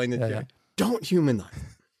Baz yelling at Jack. Don't humanize.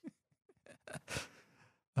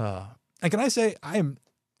 And can I say, I am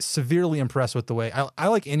severely impressed with the way I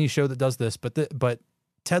like any show that does this, but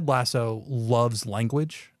Ted Lasso loves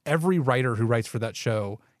language. Every writer who writes for that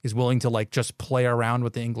show is willing to like just play around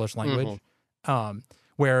with the English language.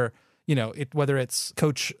 Where, whether it's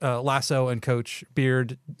Coach Lasso and Coach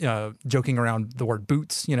Beard joking around the word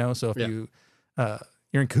boots, so if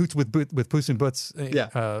you're in coots with Puss in Boots,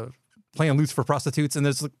 playing loose for prostitutes, and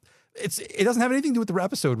it doesn't have anything to do with the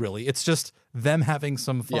episode, really. It's just them having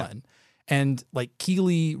some fun. And like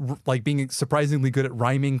Keeley, like being surprisingly good at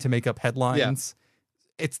rhyming to make up headlines.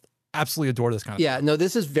 It's absolutely adore this kind of thing. Yeah, no,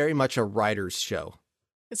 this is very much a writer's show.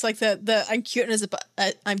 It's like the I'm cute as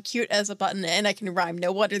a button and I can rhyme.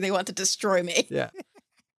 No wonder they want to destroy me. Yeah.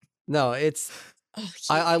 No, it's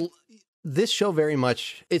this show very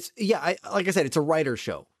much. It's like I said, it's a writer's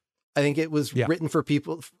show. I think it was written for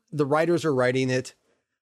people. The writers are writing it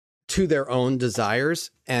to their own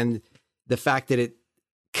desires, and the fact that it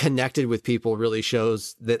connected with people really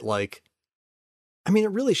shows that, like, I mean,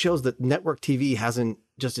 it really shows that network TV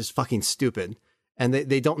is fucking stupid, and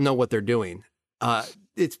they don't know what they're doing.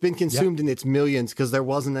 It's been consumed in its millions because there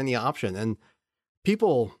wasn't any option, and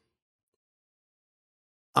people.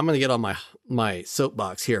 I'm going to get on my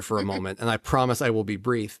soapbox here for a moment, and I promise I will be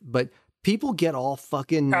brief, but people get all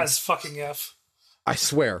fucking as fucking F. I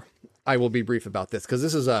swear I will be brief about this because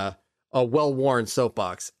this is a well-worn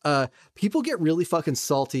soapbox. People get really fucking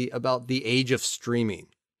salty about the age of streaming.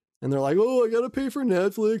 And they're like, oh, I got to pay for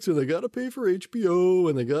Netflix, and I got to pay for HBO,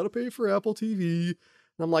 and I got to pay for Apple TV. And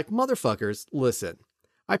I'm like, motherfuckers, listen,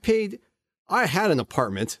 I had an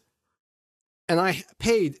apartment, and I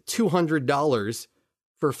paid $200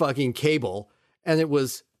 for fucking cable. And it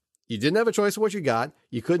was, you didn't have a choice of what you got.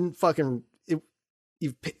 You couldn't fucking,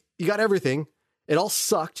 you got everything. It all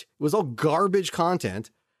sucked. It was all garbage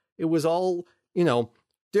content. It was all,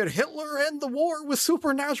 did Hitler end the war with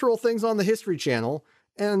supernatural things on the History Channel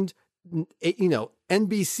and,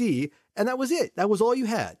 NBC, and that was it. That was all you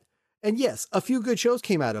had. And yes, a few good shows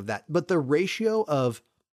came out of that, but the ratio of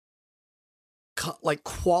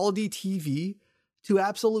quality TV to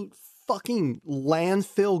absolute fucking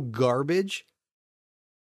landfill garbage,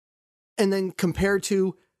 and then compared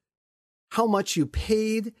to how much you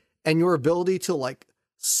paid and your ability to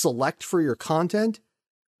select for your content,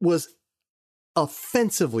 was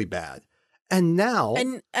offensively bad. And now,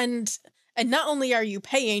 and not only are you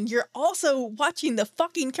paying, you're also watching the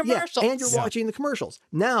fucking commercials. Yeah, and you're watching the commercials.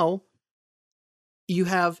 Now you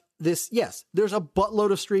have this, yes, there's a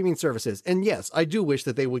buttload of streaming services. And yes, I do wish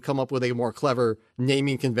that they would come up with a more clever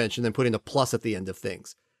naming convention than putting a plus at the end of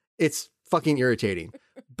things. It's fucking irritating.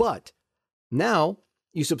 But now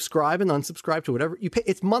you subscribe and unsubscribe to whatever you pay.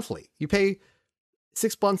 It's monthly. You pay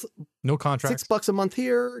 $6, no contract, $6 a month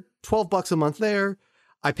here, $12 a month there.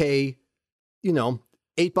 I pay,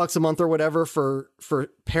 $8 a month or whatever for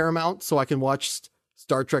Paramount so I can watch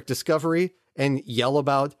Star Trek Discovery and yell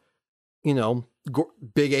about,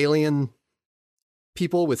 big alien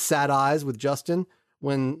people with sad eyes with Justin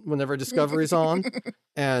whenever Discovery's on.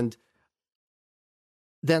 And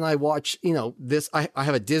then I watch, this, I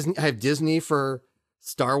have Disney for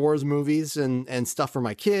Star Wars movies and stuff for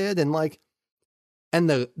my kid. And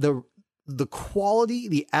the quality,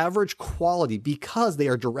 the average quality, because they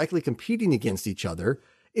are directly competing against each other,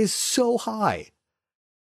 is so high.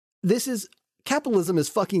 Capitalism is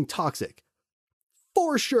fucking toxic.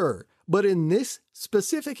 For sure. But in this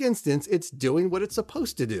specific instance, it's doing what it's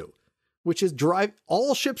supposed to do, which is drive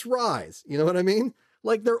all ships rise. You know what I mean?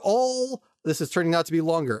 This is turning out to be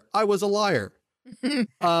longer. I was a liar.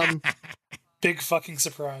 Big fucking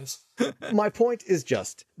surprise. My point is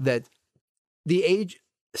just that the age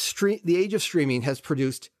of streaming has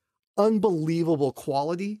produced unbelievable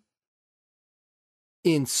quality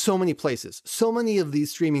in so many places. So many of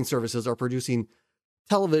these streaming services are producing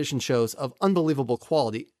television shows of unbelievable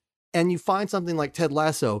quality. And you find something like Ted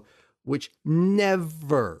Lasso, which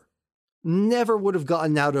never would have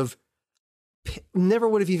gotten never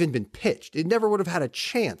would have even been pitched. It never would have had a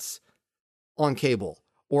chance on cable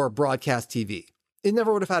or broadcast TV. It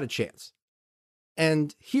never would have had a chance.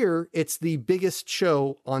 And here, it's the biggest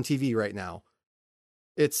show on TV right now.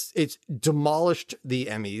 It's demolished the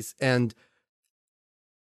Emmys, and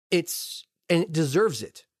it deserves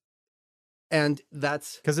it. And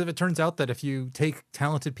that's because if it turns out that if you take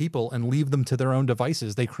talented people and leave them to their own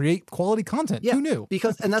devices, they create quality content. Yeah, who knew?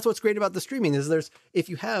 And that's what's great about the streaming is if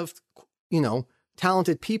you have,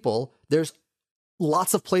 talented people, there's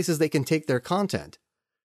lots of places they can take their content.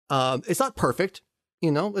 It's not perfect.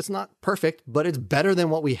 It's not perfect, but it's better than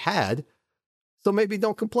what we had. So maybe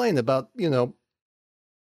don't complain about,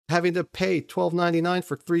 having to pay $12.99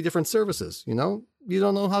 for 3 different services. You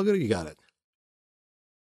don't know how good you got it.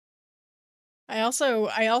 I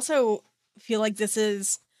also feel like this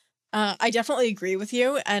is, I definitely agree with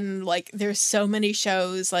you. And there's so many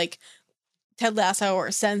shows like Ted Lasso or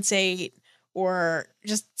Sense8 or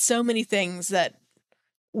just so many things that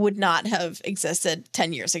would not have existed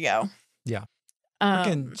 10 years ago. Yeah.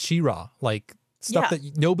 Freaking She-Ra, stuff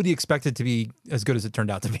that nobody expected to be as good as it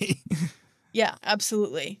turned out to be. Yeah,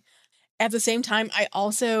 absolutely. At the same time, I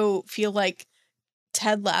also feel like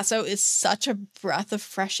Ted Lasso is such a breath of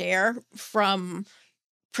fresh air from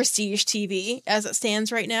prestige TV as it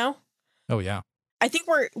stands right now. Oh yeah. I think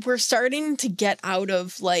we're starting to get out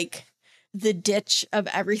of the ditch of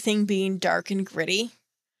everything being dark and gritty.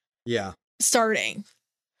 Yeah. Starting.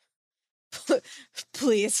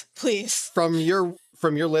 Please. From your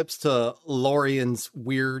lips to Lorian's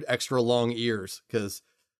weird extra long ears, because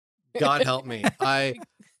God help me. I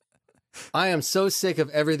am so sick of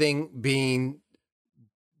everything being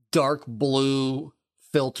dark blue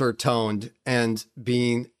filter toned and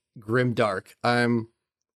being grimdark.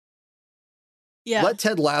 Let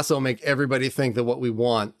Ted Lasso make everybody think that what we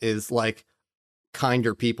want is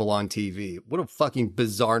kinder people on TV. What a fucking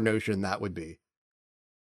bizarre notion that would be.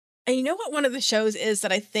 And you know what one of the shows is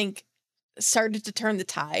that I think started to turn the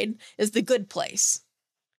tide is The Good Place.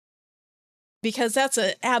 Because that's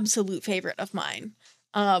an absolute favorite of mine.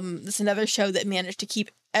 It's another show that managed to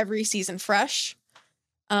keep every season fresh.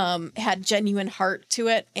 Had genuine heart to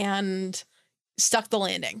it and stuck the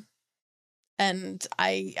landing. And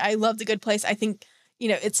I love The Good Place. I think,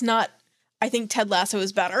 I think Ted Lasso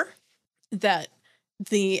is better. I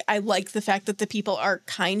like the fact that the people are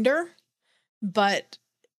kinder, but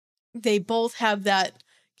they both have that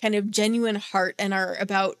kind of genuine heart and are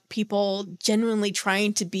about people genuinely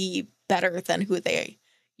trying to be better than who they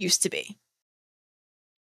used to be.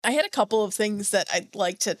 I had a couple of things that I'd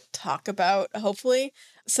like to talk about, hopefully.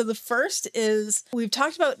 So the first is we've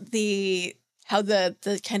talked about how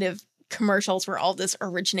the kind of commercials where all this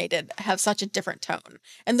originated have such a different tone.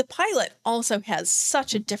 And the pilot also has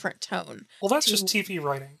such a different tone. Well, that's just TV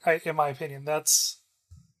writing, in my opinion. That's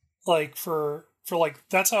like for like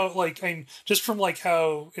that's how like just from like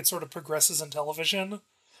how it sort of progresses in television.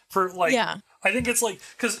 For like, yeah. I think it's like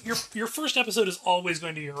because your first episode is always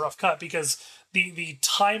going to be a rough cut because the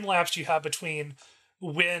time lapse you have between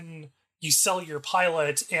when you sell your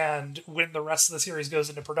pilot and when the rest of the series goes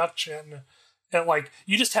into production, and like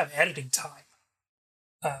you just have editing time.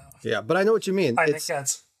 Yeah, but I know what you mean. I think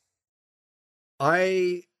that's.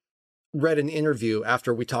 I read an interview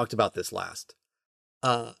after we talked about this last,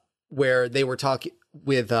 where they were talking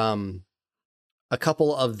with a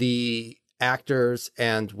couple of the actors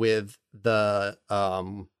and with the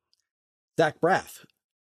Zach Braff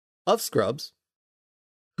of Scrubs,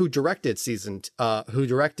 who directed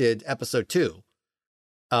episode 2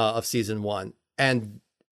 of season 1, and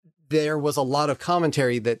there was a lot of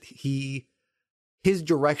commentary that his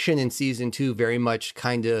direction in season 2 very much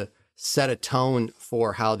kind of set a tone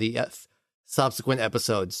for how the subsequent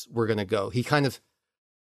episodes were going to go. He kind of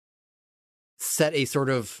set a sort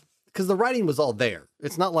of, because the writing was all there.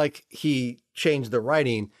 It's not like he changed the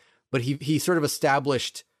writing, but he sort of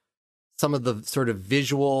established some of the sort of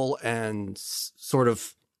visual and sort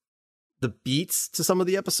of the beats to some of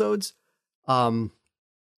the episodes. And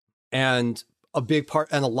a big part,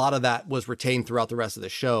 and a lot of that was retained throughout the rest of the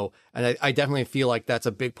show. And I definitely feel like that's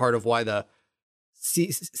a big part of why the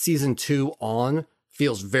season 2 on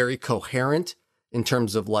feels very coherent in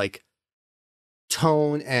terms of like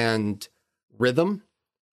tone and rhythm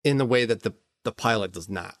in the way that the pilot does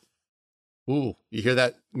not. Ooh, you hear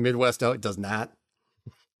that Midwest out? It does not.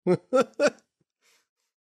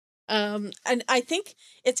 And I think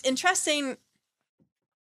it's interesting.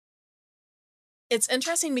 It's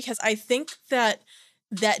interesting because I think that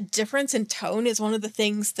difference in tone is one of the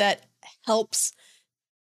things that helps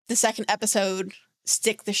the second episode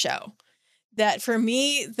stick the show. That for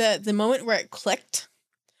me, the moment where it clicked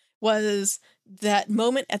was that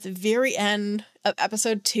moment at the very end of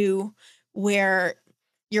episode 2 where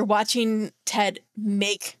you're watching Ted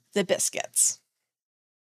make the biscuits.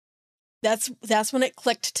 That's when it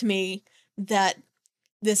clicked to me that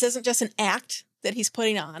this isn't just an act that he's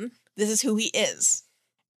putting on. This is who he is.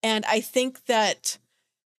 And I think that,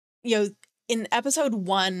 in episode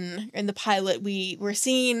 1, in the pilot, we're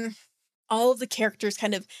seeing all of the characters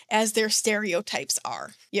kind of as their stereotypes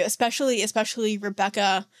are. Especially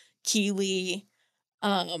Rebecca, Keeley,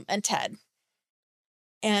 and Ted.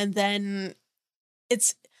 And then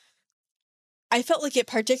I felt like it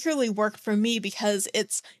particularly worked for me because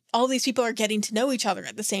it's all these people are getting to know each other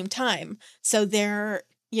at the same time. So they're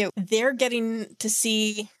getting to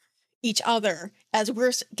see each other as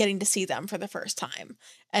we're getting to see them for the first time.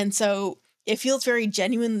 And so it feels very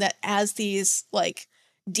genuine that as these like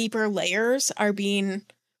deeper layers are being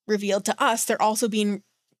revealed to us, they're also being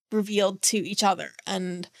revealed to each other.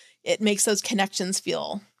 And it makes those connections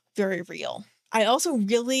feel very real. I also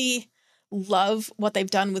really love what they've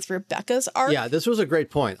done with Rebecca's arc. Yeah, this was a great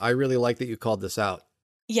point. I really like that you called this out.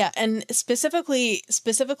 Yeah, and specifically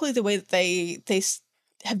the way that they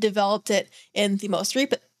have developed it in the most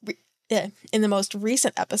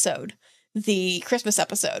recent episode, the Christmas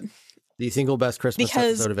episode. The single best Christmas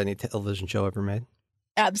episode of any television show ever made.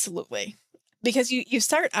 Absolutely. Because you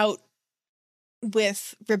start out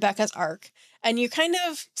with Rebecca's arc and you kind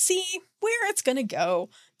of see where it's going to go.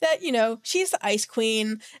 That, she's the ice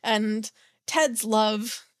queen and Ted's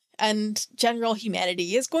love and general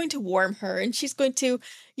humanity is going to warm her and she's going to,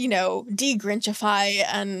 de-Grinchify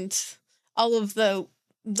and all of the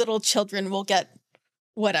little children will get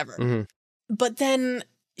whatever. Mm-hmm. But then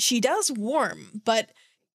she does warm, but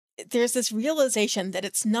there's this realization that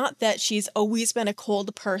it's not that she's always been a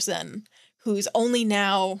cold person who's only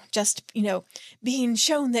now just, being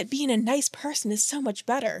shown that being a nice person is so much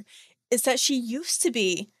better. Is that she used to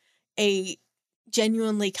be a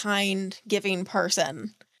genuinely kind, giving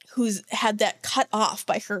person who's had that cut off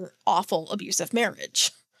by her awful abusive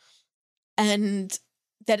marriage. And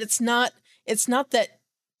that it's not that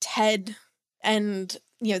Ted and,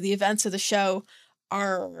 the events of the show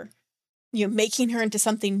are, making her into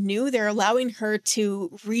something new. They're allowing her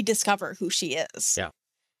to rediscover who she is. Yeah.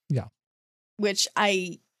 Yeah. Which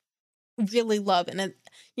I really love. And,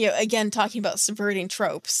 again, talking about subverting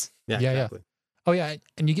tropes. Yeah, exactly. Yeah. Oh yeah,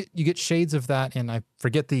 and you get shades of that, and I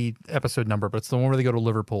forget the episode number, but it's the one where they go to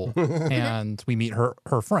Liverpool and we meet her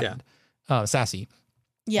friend, Sassy.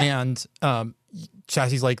 Yeah. And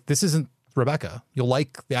Sassy's like, this isn't Rebecca. You'll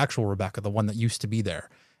like the actual Rebecca, the one that used to be there.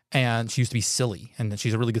 And she used to be silly, and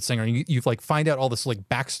she's a really good singer. And you like find out all this like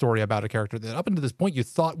backstory about a character that up until this point you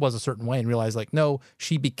thought was a certain way, and realize like, no,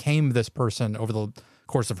 she became this person over the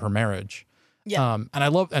course of her marriage. Yeah. And I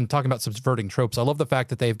love, and talking about subverting tropes, I love the fact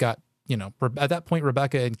that they've got, you know, at that point,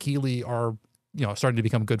 Rebecca and Keeley are, you know, starting to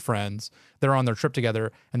become good friends. They're on their trip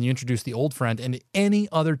together, and you introduce the old friend. And any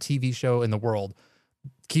other TV show in the world,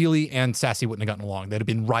 Keeley and Sassy wouldn't have gotten along. They'd have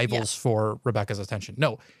been rivals for Rebecca's attention.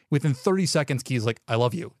 No, within 30 seconds, Keeley's like, I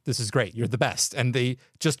love you. This is great. You're the best. And they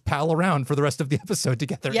just pal around for the rest of the episode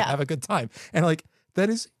together and have a good time. And like, that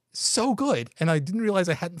is so good. And I didn't realize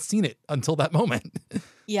I hadn't seen it until that moment.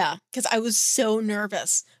 Yeah, because I was so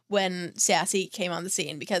nervous when Sassy came on the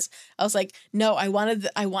scene, because I was like, no, I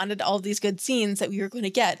wanted all these good scenes that we were going to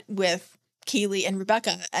get with Keeley and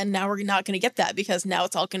Rebecca, and now we're not going to get that because now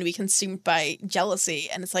it's all going to be consumed by jealousy.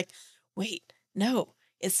 And it's like, wait, no,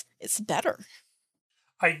 it's better.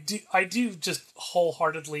 I do just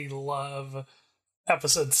wholeheartedly love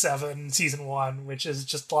episode 7, season 1, which is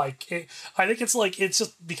just like I think it's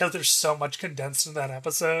just because there's so much condensed in that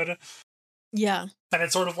episode. Yeah. And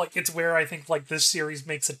it's sort of like, it's where I think like this series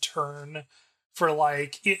makes a turn for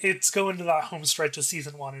like, it's going to that home stretch of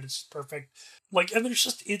season 1, and it's just perfect. Like, and there's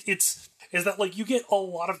just, is that like you get a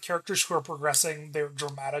lot of characters who are progressing their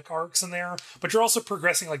dramatic arcs in there, but you're also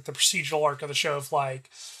progressing like the procedural arc of the show of like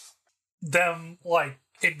them like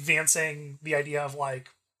advancing the idea of like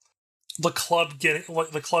the club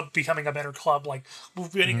becoming a better club, like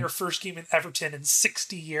winning your first game in Everton in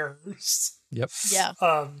 60 years. Yep. Yeah.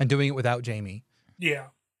 And doing it without Jamie. Yeah.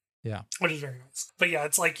 Yeah. Which is very nice. But yeah,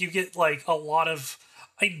 it's like you get like a lot of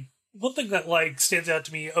one thing that like stands out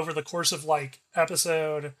to me over the course of like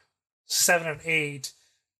episode 7 and 8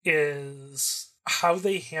 is how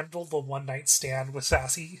they handle the one night stand with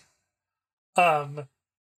Sassy.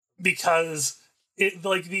 Because it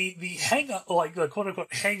like the hang up, like the quote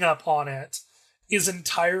unquote hang up on it is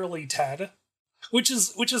entirely Ted. Which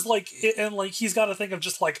is like, and like he's got a thing of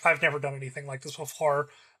just like, I've never done anything like this before,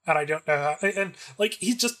 and I don't know how, and like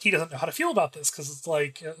he doesn't know how to feel about this, because it's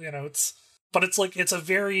like, you know, but it's like, it's a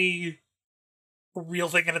very real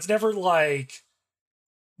thing, and it's never like,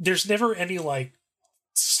 there's never any like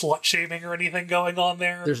slut shaming or anything going on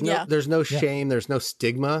there. There's no shame, there's no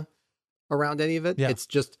stigma around any of it. Yeah. It's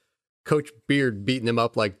just Coach Beard beating him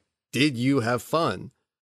up like, did you have fun?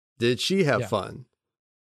 Did she have fun?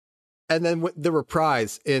 And then the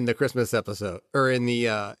reprise in the Christmas episode, or in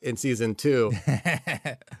the in season 2.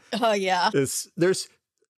 Oh yeah. There's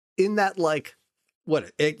in that like,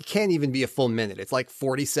 what, it can't even be a full minute. It's like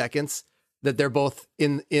 40 seconds that they're both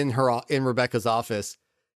in Rebecca's office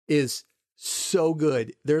is so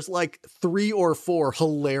good. There's like 3 or 4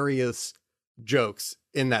 hilarious jokes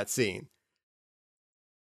in that scene.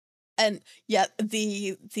 And yeah,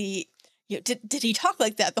 the did he talk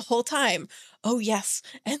like that the whole time? Oh yes,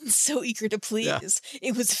 and so eager to please. Yeah.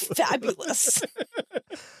 It was fabulous.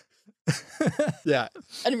 Yeah.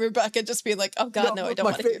 And Rebecca just being like, "Oh God, no, I don't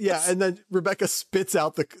want to hear this." Yeah, and then Rebecca spits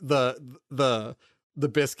out the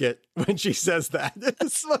biscuit when she says that.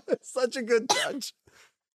 It's such a good touch.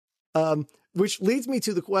 Which leads me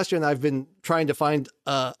to the question I've been trying to find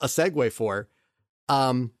a segue for.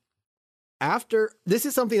 After this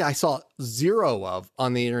is something I saw 0 of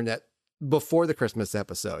on the internet before the Christmas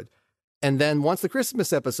episode. And then once the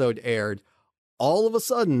Christmas episode aired, all of a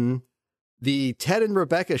sudden, the Ted and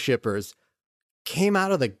Rebecca shippers came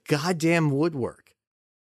out of the goddamn woodwork.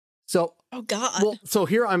 So, oh God. Well, so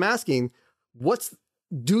here I'm asking,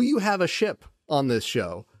 do you have a ship on this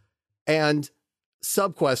show? And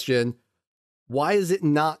sub question, why is it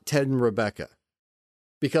not Ted and Rebecca?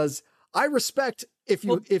 Because I respect if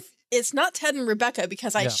it's not Ted and Rebecca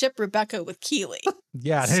because I ship Rebecca with Keeley.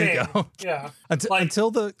 Yeah, there you go. Yeah.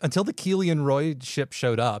 Until the Keeley and Roy ship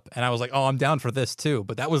showed up, and I was like, oh, I'm down for this too.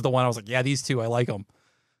 But that was the one I was like, yeah, these two, I like them.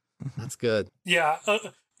 That's good. Yeah.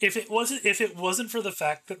 If it wasn't for the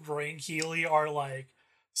fact that Roy and Keeley are like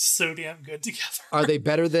so damn good together, are they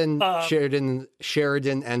better than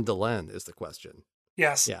Sheridan and Delenn? Is the question.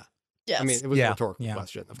 Yes. Yeah. Yes. I mean, it was a rhetorical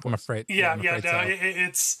question, of course. I'm afraid. Yeah. I'm afraid so.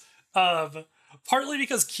 It's partly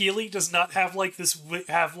because Keeley does not have like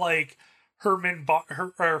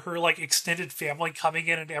her like extended family coming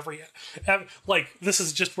in and like this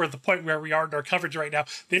is just where the point where we are in our coverage right now.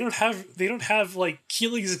 They don't have like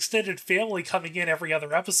Keeley's extended family coming in every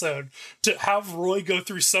other episode to have Roy go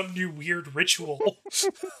through some new weird ritual,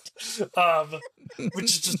 which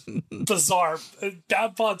is just bizarre.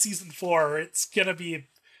 Bad Pod season 4. It's gonna be.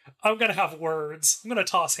 I'm gonna have words. I'm gonna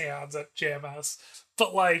toss hands at JMS.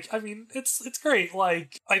 But like, I mean, it's great.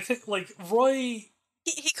 Like, I think like Roy.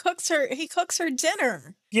 He cooks her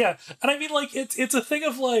dinner. Yeah, and I mean, like, it's a thing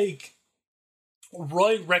of, like,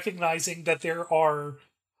 Roy recognizing that there are,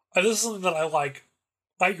 and this is something that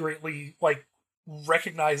I greatly, like,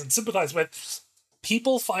 recognize and sympathize with,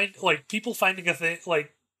 people finding a thing,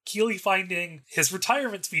 like, Keeley finding his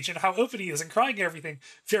retirement speech and how open he is and crying and everything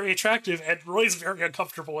very attractive, and Roy's very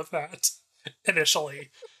uncomfortable with that initially,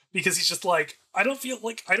 because he's just like, I don't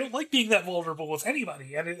like being that vulnerable with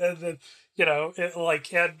anybody, and then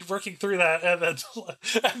and working through that, and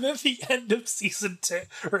then the end of season 2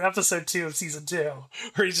 or episode 2 of season 2,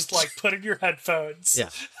 where he's just like, put in your headphones. Yeah.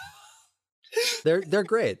 They're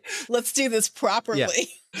great. Let's do this properly.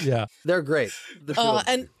 Yeah. They're great.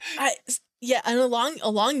 And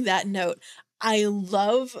along that note, I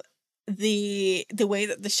love the way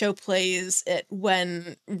that the show plays it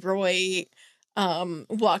when Roy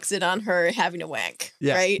walks in on her having a wank.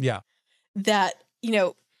 Yeah. Right? Yeah. That,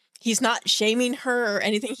 he's not shaming her or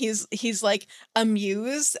anything. He's like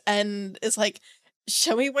amused and is like,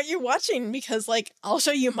 show me what you're watching, because like I'll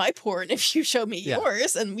show you my porn if you show me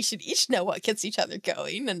yours, and we should each know what gets each other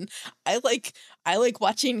going. And I like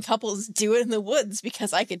watching couples do it in the woods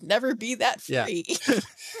because I could never be that free. Yeah.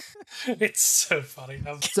 It's so funny.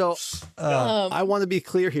 So I want to be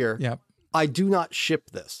clear here. Yeah. I do not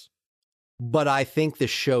ship this, but I think the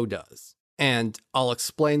show does. And I'll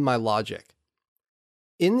explain my logic.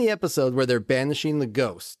 In the episode where they're banishing the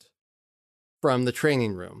ghost from the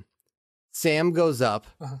training room, Sam goes up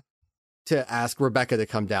to ask Rebecca to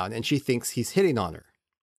come down, and she thinks he's hitting on her.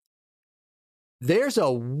 There's a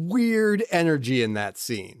weird energy in that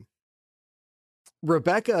scene.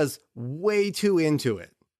 Rebecca's way too into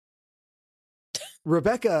it.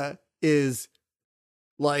 Rebecca is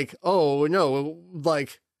like, oh no,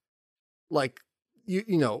 like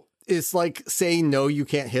it's like saying, no, you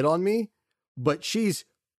can't hit on me. But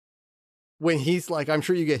when he's like, I'm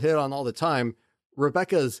sure you get hit on all the time,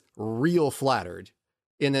 Rebecca's real flattered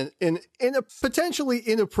in a potentially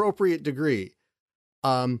inappropriate degree.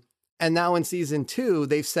 And now in season 2,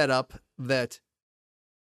 they've set up that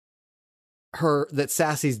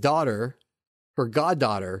Sassy's daughter, her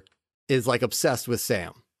goddaughter, is like obsessed with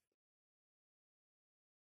Sam.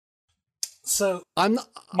 So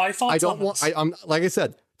my thoughts. I don't want. I'm like I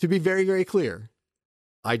said, to be very, very clear,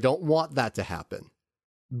 I don't want that to happen,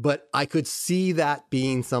 but I could see that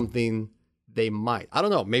being something they might. I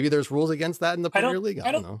don't know. Maybe there's rules against that in the Premier League.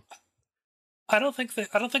 I don't know. I don't think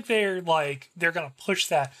they're gonna push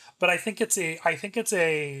that, but I think it's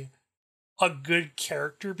a good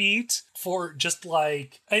character beat for just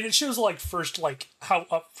like, and it shows like first like how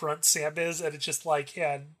upfront Sam is, and it's just like,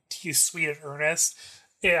 and he's sweet and earnest,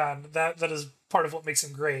 and that is part of what makes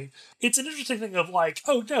him great. It's an interesting thing of like,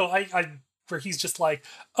 oh no, I where he's just like,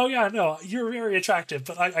 oh yeah, no, you're very attractive,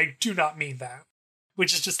 but I do not mean that.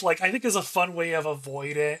 Which is just like, I think is a fun way of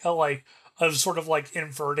avoiding, of sort of like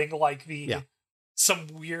inverting like some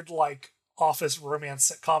weird like office romance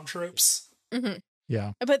sitcom tropes. Mm-hmm.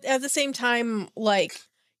 Yeah. But at the same time, like,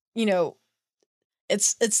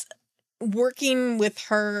 it's working with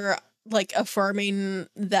her, like affirming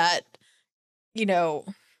that,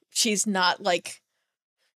 she's not like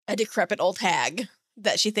a decrepit old hag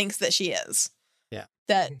that she thinks that she is. Yeah.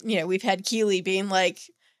 That, we've had Keeley being like,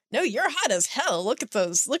 no, you're hot as hell. Look at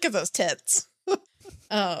those tits.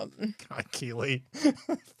 God, Keeley.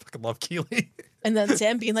 Fucking love Keeley. And then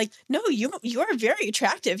Sam being like, no, you are very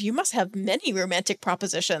attractive. You must have many romantic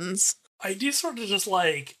propositions. I do sort of just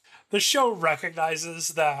like, the show recognizes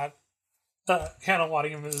that Hannah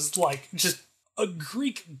Waddingham is like just a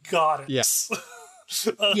Greek goddess.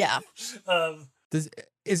 Yeah.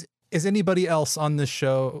 Is anybody else on this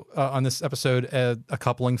show, on this episode, a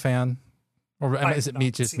coupling fan? Or is it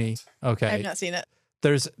just me? Okay. I've not seen it.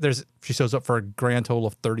 She shows up for a grand total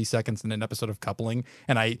of 30 seconds in an episode of Coupling,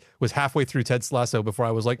 and I was halfway through Ted Lasso before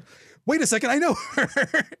I was like, wait a second, I know her,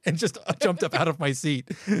 and just jumped up out of my seat.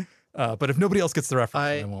 But if nobody else gets the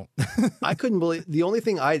reference, I won't. I couldn't believe, the only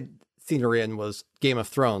thing I'd seen her in was Game of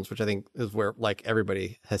Thrones, which I think is where like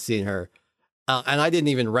everybody has seen her. And I didn't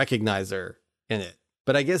even recognize her in it.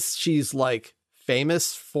 But I guess she's like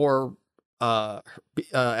famous for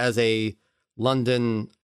as a London,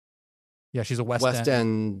 she's a West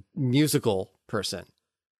End musical person,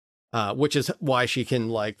 which is why she can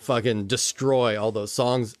like fucking destroy all those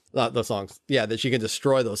songs. That she can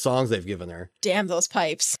destroy those songs they've given her. Damn those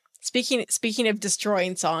pipes! Speaking of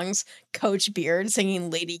destroying songs, Coach Beard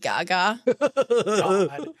singing Lady Gaga.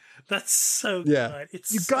 God, that's so good.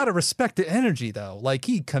 You gotta respect the energy though. Like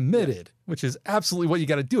he committed, which is absolutely what you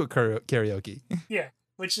got to do at karaoke. Yeah.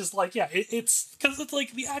 which is like, yeah, it's because it's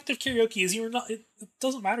like the act of karaoke is it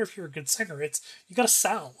doesn't matter if you're a good singer. It's you got to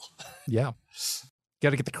sell. Yeah.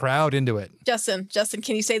 Got to get the crowd into it. Justin,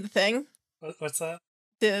 can you say the thing? What's that?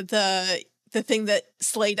 The thing that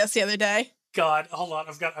slayed us the other day. God, hold on.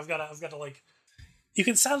 I've got to like. You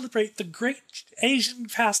can celebrate the great Asian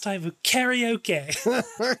pastime of karaoke.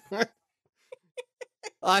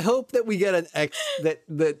 I hope that we get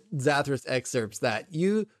that Zathras excerpts that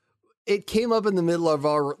it came up in the middle of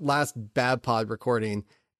our last Bad Pod recording,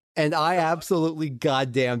 and I absolutely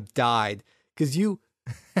goddamn died because you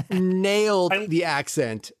nailed the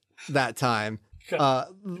accent that time.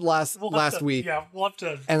 Last week. Yeah, we'll have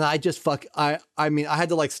to. And I just I mean, I had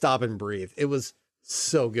to like stop and breathe. It was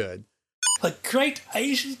so good. The great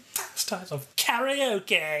Asian pastime of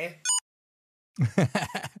karaoke.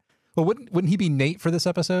 Well, wouldn't he be Nate for this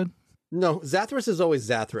episode? No, Zathras is always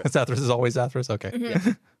Zathras. Zathras is always Zathras. Okay. Mm-hmm.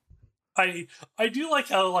 Yeah. I do like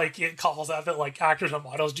how like it calls out that like actors and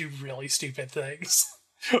models do really stupid things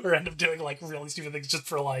or end up doing like really stupid things just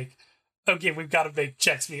for like, okay, we've got to make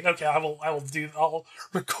checks meet. Okay, I'll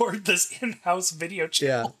record this in-house video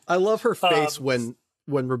channel. Yeah, I love her face when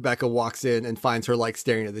Rebecca walks in and finds her like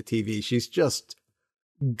staring at the TV. She's just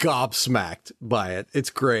gobsmacked by it. It's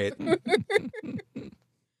great.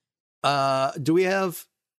 Do we have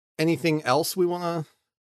anything else we want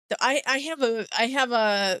to? I have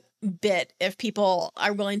a bit if people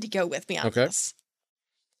are willing to go with me on this.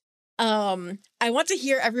 I want to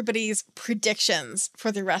hear everybody's predictions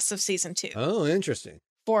for the rest of season 2. Oh, interesting.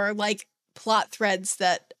 For like plot threads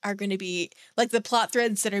that are going to be like the plot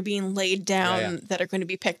threads that are being laid down that are going to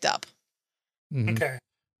be picked up. Mm-hmm. Okay,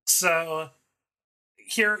 so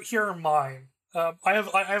here are mine. I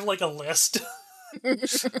have like a list.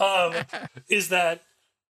 Is that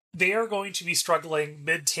they are going to be struggling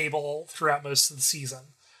mid-table throughout most of the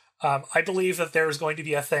season. I believe that there's going to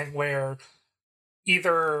be a thing where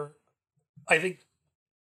I think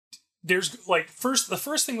there's like the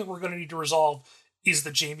first thing that we're going to need to resolve is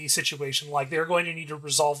the Jamie situation. Like they're going to need to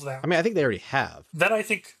resolve that. I mean, I think they already have.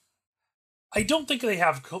 I don't think they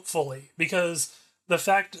have fully, because the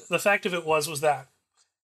fact of it was that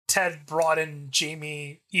Ted brought in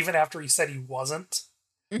Jamie even after he said he wasn't.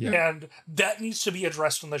 Yeah. And that needs to be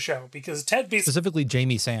addressed on the show, because Ted basically... Specifically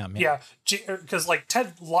Jamie Sam. Yeah, because like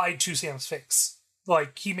Ted lied to Sam's face.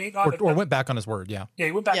 Like he may not... Or went back on his word, yeah. Yeah,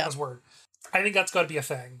 he went back on his word. I think that's got to be a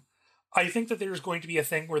thing. I think that there's going to be a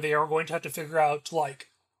thing where they are going to have to figure out like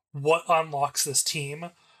what unlocks this team.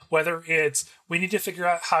 Whether it's we need to figure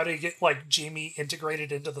out how to get like Jamie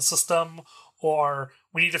integrated into the system, or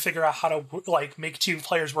we need to figure out how to like make two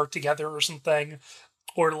players work together or something,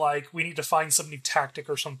 or like we need to find some new tactic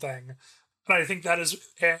or something. And I think that is,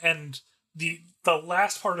 and the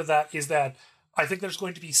last part of that is that I think there's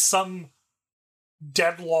going to be some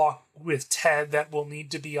deadlock with Ted that will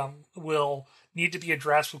need to be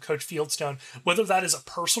addressed with Coach Fieldstone, whether that is a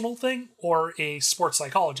personal thing or a sports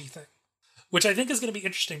psychology thing, which I think is going to be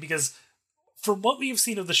interesting, because from what we have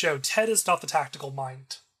seen of the show, Ted is not the tactical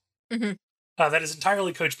mind. Mm-hmm. That is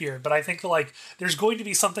entirely Coach Beard. But I think like there's going to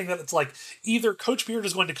be something that it's like either Coach Beard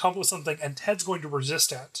is going to come up with something and Ted's going to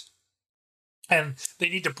resist it, and they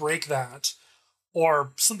need to break that,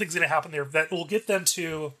 or something's going to happen there that will get them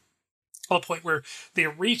to a point where they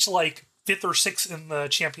reach like 5th or 6th in the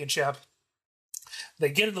championship. They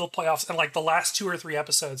get into the playoffs, and like the last 2 or 3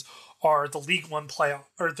 episodes are the League One playoff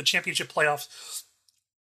or the championship playoffs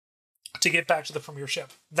to get back to the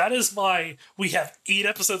premiership. That is we have 8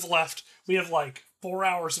 episodes left. We have like 4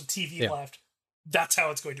 hours of TV left. That's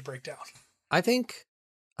how it's going to break down. I think,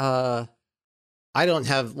 I don't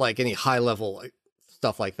have like any high level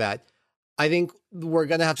stuff like that. I think we're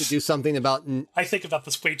going to have to do something about... I think about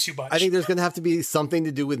this way too much. I think there's going to have to be something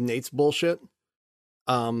to do with Nate's bullshit.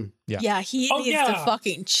 Yeah, he needs to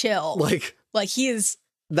fucking chill. Like he is...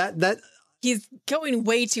 He's going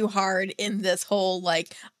way too hard in this whole,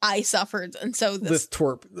 like, I suffered, and so this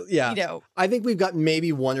twerp, yeah. You know, I think we've got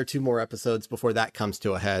maybe 1 or 2 more episodes before that comes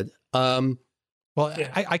to a head. Well,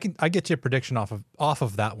 I get you a prediction off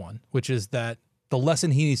of that one, which is that the lesson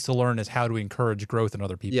he needs to learn is how to encourage growth in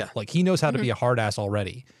other people. Yeah. Like he knows how to be a hard ass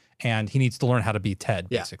already, and he needs to learn how to be Ted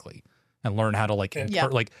basically, and learn how to like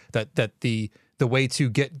like that the way to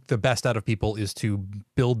get the best out of people is to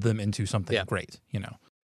build them into something great. You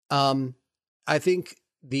know. I think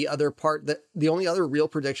the only other real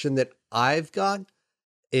prediction that I've got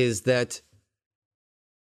is that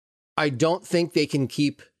I don't think they can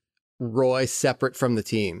keep Roy separate from the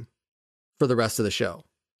team for the rest of the show,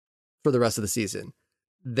 for the rest of the season.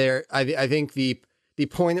 I think the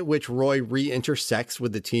point at which Roy re-intersects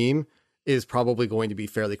with the team is probably going to be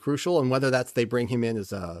fairly crucial. And whether that's they bring him in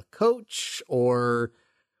as a coach or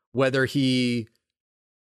whether I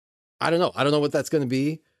don't know. I don't know what that's going to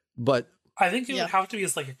be, but I think it would have to be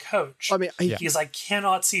as like a coach. I mean, because I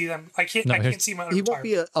cannot see them. I can't see my own he won't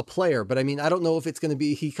be a player, but I mean, I don't know if it's going to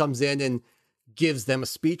be he comes in and gives them a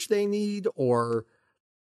speech they need,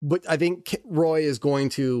 but I think Roy is going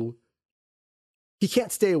to. He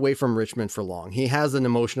can't stay away from Richmond for long. He has an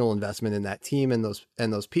emotional investment in that team and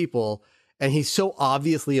those people, and he's so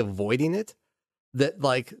obviously avoiding it that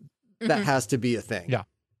that has to be a thing. Yeah.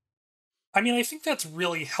 I mean, I think that's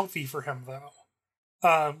really healthy for him, though.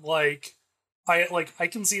 I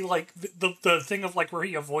can see like the thing of like where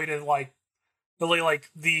he avoided like really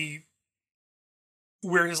like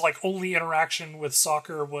where his like only interaction with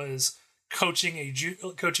soccer was coaching a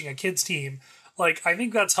kids team. Like, I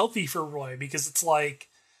think that's healthy for Roy because it's like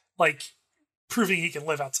proving he can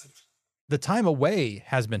live outside. The time away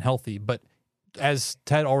has been healthy, but as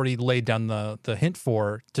Ted already laid down the hint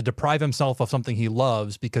for, to deprive himself of something he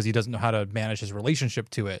loves because he doesn't know how to manage his relationship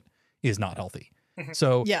to it is not healthy.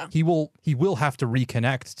 So he will have to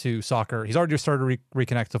reconnect to soccer. He's already started to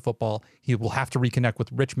reconnect to football. He will have to reconnect with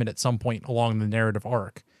Richmond at some point along the narrative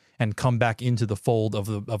arc and come back into the fold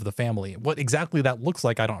of the family. What exactly that looks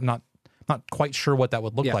like, I'm not quite sure what that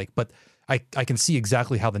would look like, but I can see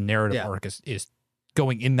exactly how the narrative arc is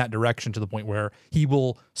going in that direction to the point where he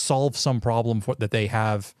will solve some problem that they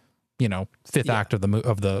have, fifth act of the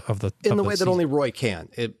in the way that only Roy can,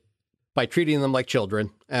 by treating them like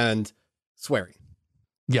children and swearing,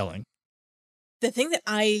 yelling. The thing that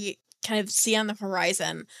I kind of see on the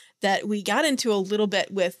horizon that we got into a little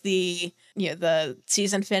bit with the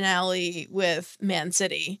season finale with Man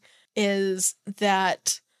City is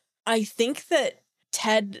that I think that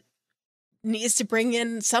Ted needs to bring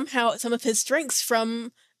in somehow some of his strengths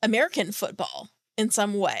from American football in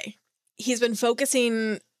some way. He's been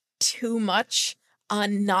focusing too much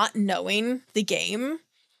on not knowing the game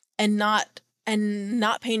and not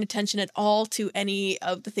paying attention at all to any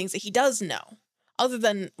of the things that he does know, other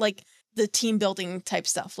than like the team building type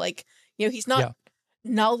stuff. Like, he's not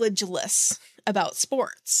knowledgeless about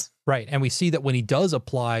sports. Right. And we see that when he does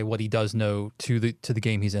apply what he does know to the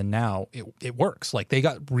game he's in now, it works. Like, they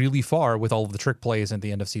got really far with all of the trick plays at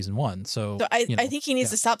the end of season 1. So I think he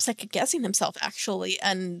needs to stop second guessing himself, actually,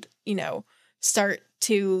 and, start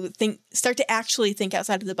to actually think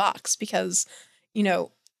outside of the box, because,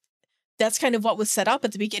 that's kind of what was set up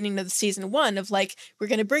at the beginning of the season 1 of like, we're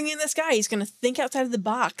going to bring in this guy. He's going to think outside of the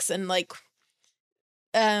box, and like,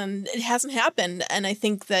 it hasn't happened. And I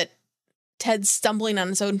think that Ted's stumbling on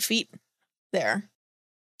his own feet there.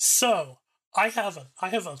 So I have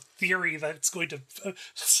a theory that it's going to.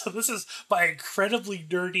 So this is my incredibly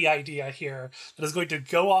nerdy idea here that is going to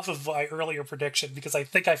go off of my earlier prediction because I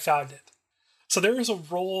think I found it. So there is a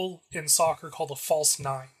role in soccer called a false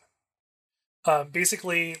nine.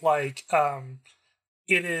 Basically, like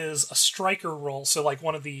it is a striker role. So like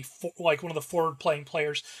one of the forward playing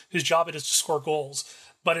players whose job it is to score goals,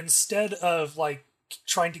 but instead of like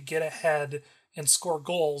trying to get ahead and score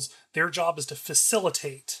goals, their job is to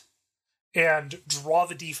facilitate and draw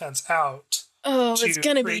the defense out. Oh, it's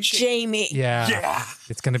gonna be Jamie. Yeah,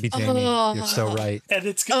 it's gonna be Jamie. You're so right. And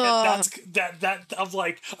it's that's that I'm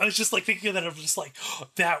like, I was just like thinking of that. I'm just like, oh,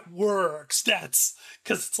 that works. That's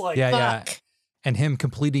because it's like fuck. And him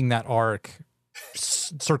completing that arc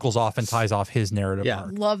circles off and ties off his narrative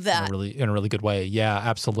arc. Love that. In a really good way. Yeah,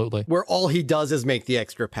 absolutely. Where all he does is make the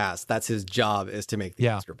extra pass. That's his job, is to make the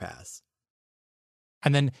extra pass.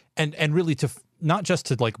 And then and really to not just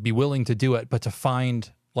to like be willing to do it, but to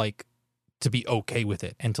find like to be okay with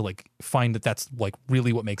it and to like find that that's like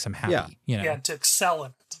really what makes him happy. Yeah, to excel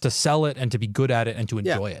in it. To sell it and to be good at it and to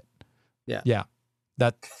enjoy it. Yeah. Yeah.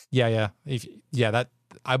 That that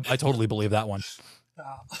I totally believe that one.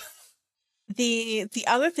 The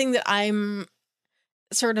other thing that I'm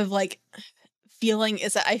sort of like feeling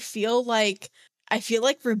is that I feel like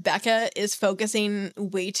Rebecca is focusing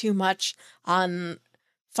way too much on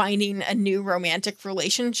finding a new romantic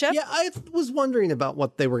relationship. Yeah, I was wondering about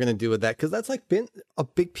what they were going to do with that, because that's like been a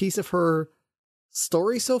big piece of her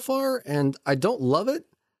story so far, and I don't love it.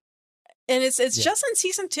 And it's just in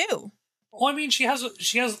season 2. Well, I mean, she has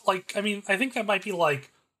like, I mean, I think that might be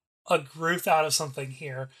like a growth out of something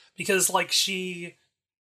here, because like she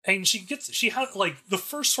has like the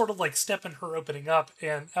first sort of like step in her opening up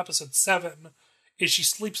in episode 7 is she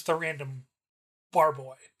sleeps with a random bar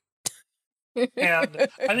boy. And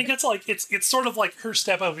I think that's like it's sort of like her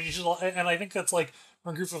step up, and I think that's like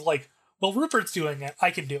a group of like, well, Rupert's doing it,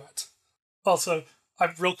 I can do it. Also,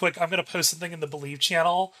 I'm going to post something in the Believe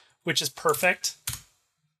channel, which is perfect.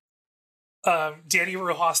 Danny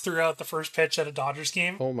Rojas threw out the first pitch at a Dodgers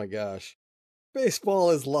game. Oh my gosh.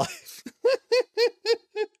 Baseball is life.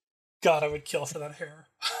 God, I would kill for that hair.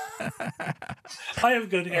 I have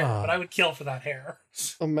good hair, but I would kill for that hair.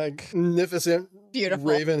 A magnificent, Beautiful.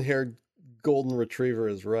 raven-haired golden retriever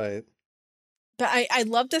is right. But I'd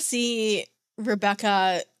love to see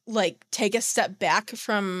Rebecca like take a step back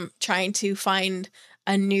from trying to find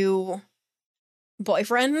a new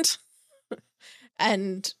boyfriend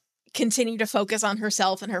and continue to focus on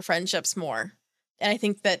herself and her friendships more. And I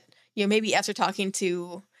think that, maybe after talking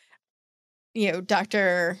to,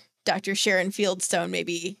 Dr. Sharon Fieldstone,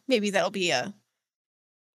 maybe that'll be a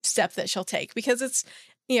step that she'll take, because it's,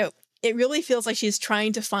 it really feels like she's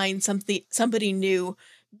trying to find somebody new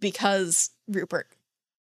because Rupert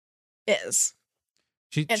is.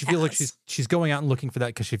 She feels like she's going out and looking for that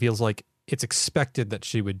because she feels like it's expected that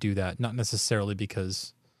she would do that, not necessarily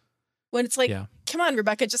because. When it's like, come on,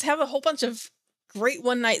 Rebecca, just have a whole bunch of great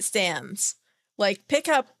one-night stands. Like, pick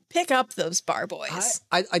up those bar boys.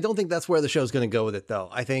 I don't think that's where the show's going to go with it, though.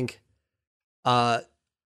 I think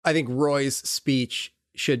Roy's speech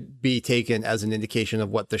should be taken as an indication of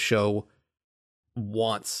what the show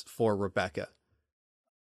wants for Rebecca.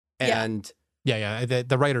 And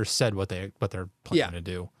the writers said what they're planning to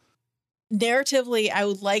do. Narratively, I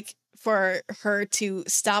would like for her to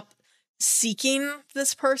stop seeking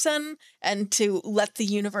this person and to let the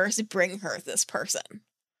universe bring her this person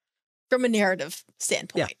from a narrative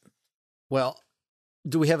standpoint. Yeah. Well,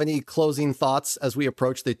 do we have any closing thoughts as we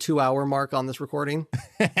approach the 2-hour mark on this recording?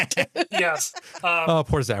 Yes.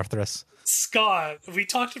 Poor Zathras. Scott, we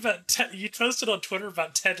talked about you posted on Twitter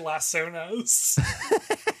about Ted Lassonos.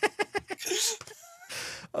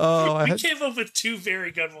 We came up with 2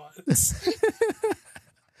 very good ones.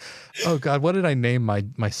 Oh God, what did I name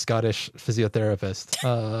my Scottish physiotherapist?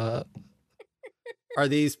 Are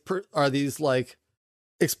these like,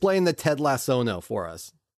 explain the Ted Lassono for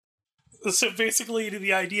us? So basically,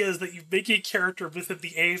 the idea is that you make a character within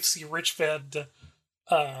the AFC Richmond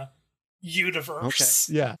universe.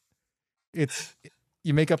 Okay. Yeah, it's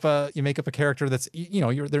you make up a character that's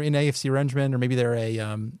they're in AFC Richmond, or maybe they're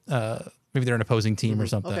maybe they're an opposing team or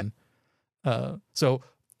something. Okay. So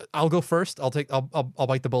I'll go first. I'll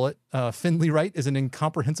bite the bullet. Finley Wright is an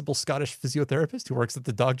incomprehensible Scottish physiotherapist who works at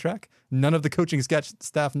the dog track. None of the coaching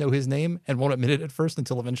staff know his name and won't admit it at first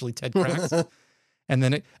until eventually Ted cracks. And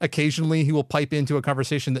then occasionally he will pipe into a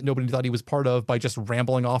conversation that nobody thought he was part of by just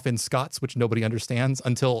rambling off in Scots, which nobody understands,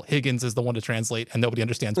 until Higgins is the one to translate and nobody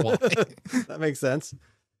understands why. That makes sense.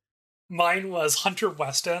 Mine was Hunter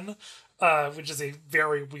Weston, which is a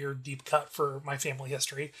very weird deep cut for my family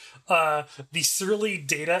history. The surly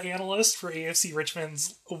data analyst for AFC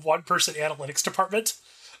Richmond's one-person analytics department.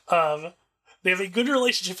 They have a good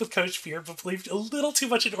relationship with Coach Fear, but believe a little too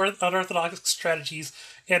much in unorthodox strategies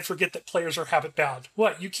and forget that players are habit-bound.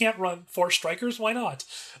 What? You can't run 4 strikers? Why not?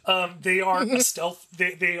 They are a stealth.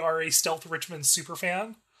 They are a stealth Richmond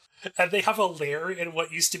superfan. And they have a lair in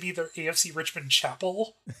what used to be their AFC Richmond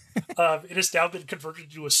chapel. It has now been converted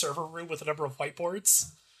into a server room with a number of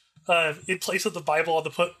whiteboards. In place of the Bible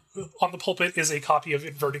on the pulpit is a copy of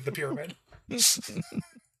Inverting the Pyramid.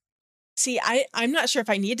 See, I'm not sure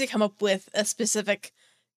if I need to come up with a specific,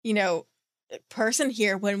 person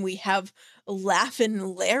here when we have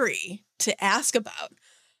Laughin' Larry to ask about.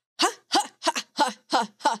 Ha ha ha ha ha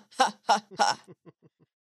ha ha ha ha.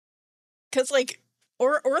 Because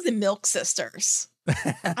or the Milk Sisters.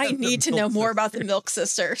 I need to know more about the Milk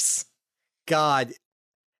Sisters. God,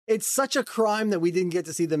 it's such a crime that we didn't get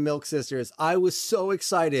to see the Milk Sisters. I was so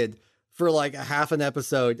excited for like a half an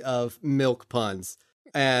episode of milk puns,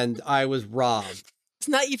 and I was robbed. It's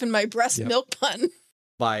not even my breast milk pun.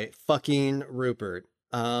 By fucking Rupert.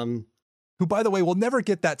 Who, by the way, will never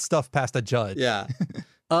get that stuff past a judge. Yeah.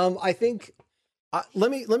 I think...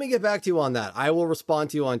 let me get back to you on that. I will respond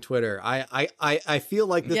to you on Twitter. I feel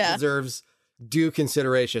like this deserves due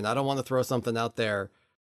consideration. I don't want to throw something out there.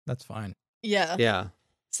 That's fine. Yeah. Yeah.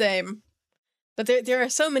 Same. But there are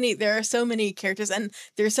so many characters, and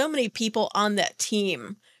there are so many people on that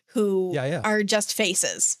team who are just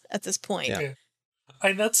faces at this point. Yeah.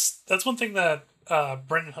 And that's one thing that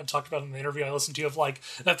Brendan Hunt talked about in the interview I listened to, of like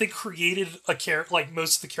that they created a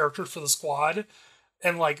most of the characters for the squad.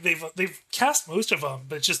 And like they've cast most of them,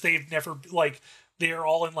 but it's just they've never they are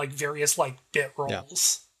all in like various like bit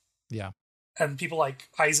roles. Yeah. And people like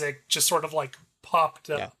Isaac just sort of like popped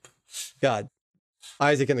up. God,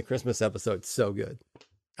 Isaac in the Christmas episode, so good.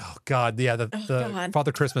 Oh God, yeah, the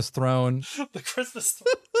Father Christmas throne. The Christmas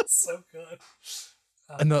throne is so good.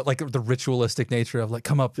 And the ritualistic nature of like,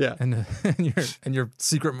 come up, Yeah. and your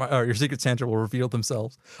secret Santa will reveal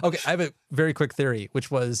themselves. Okay, I have a very quick theory,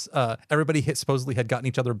 which was everybody supposedly had gotten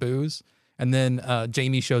each other booze, and then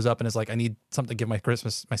Jamie shows up and is like, I need something to give my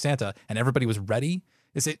Santa, and everybody was ready.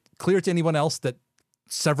 Is it clear to anyone else that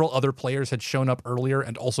several other players had shown up earlier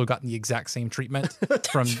and also gotten the exact same treatment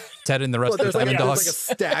from Ted and the rest of the Diamond Dogs? There's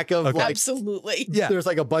like a stack of like, Absolutely. Yeah. There's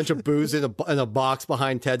like a bunch of booze in a box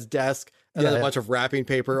behind Ted's desk, and then a bunch of wrapping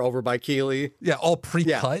paper over by Keeley. Yeah, all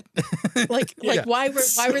pre-cut. Why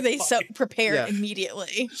were they so funny. prepared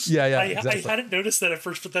immediately? Yeah, I exactly. hadn't noticed that at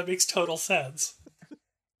first, but that makes total sense.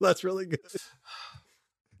 That's really good.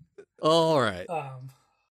 All right.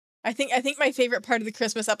 I think my favorite part of the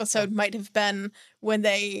Christmas episode might have been when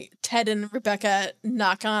Ted and Rebecca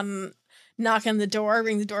knock on the door,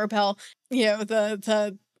 ring the doorbell. You know,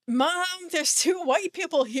 the Mom, there's two white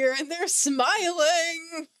people here and they're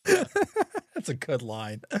smiling. That's a good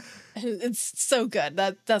line. It's so good.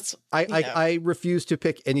 That's I refuse to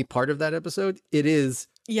pick any part of that episode. It is.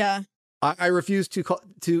 Yeah. I refuse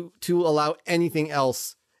to allow anything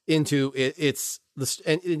else into its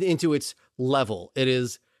level. It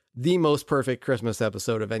is the most perfect Christmas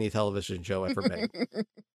episode of any television show ever made.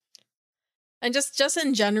 And just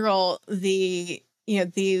in general, the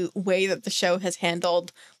way that the show has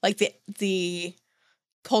handled like the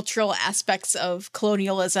cultural aspects of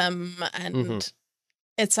colonialism and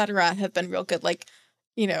etc. have been real good. Like,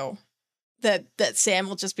 that Sam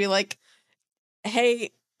will just be like,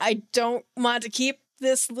 hey, I don't want to keep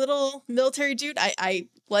this little military dude. I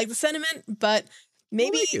like the sentiment, but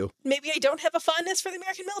maybe I don't have a fondness for the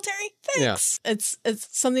American military. Thanks. Yeah. It's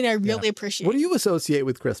something I really appreciate. What do you associate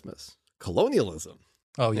with Christmas? Colonialism.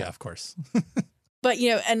 Oh yeah, of course. But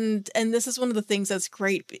and this is one of the things that's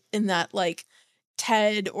great in that, like,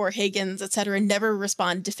 Ted or Higgins, etc., never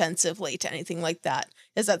respond defensively to anything like that.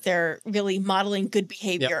 Is that they're really modeling good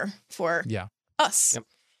behavior for us. Yep.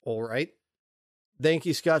 All right. Thank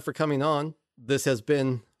you, Scott, for coming on. This has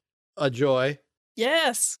been a joy.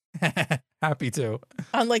 Yes. Happy to.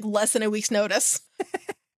 On like less than a week's notice.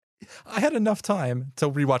 I had enough time to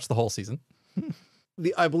rewatch the whole season.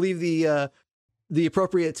 I believe the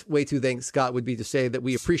appropriate way to thank Scott would be to say that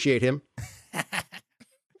we appreciate him.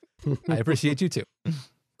 I appreciate you too.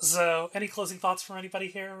 So, any closing thoughts from anybody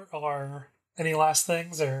here, or any last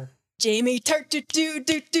things, or Jamie Tart do do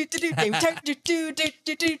do do do do Jamie Tart do do do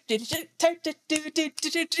do do do Tart do do do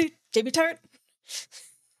do do Jamie Tart.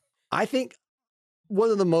 I think one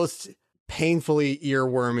of the most painfully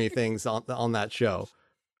earwormy things on that show.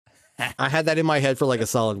 I had that in my head for like a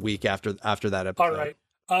solid week after that episode. All right.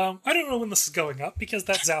 I don't know when this is going up because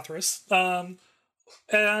that's Zathras.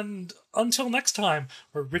 And until next time,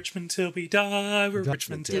 we're Richmond till we die. We're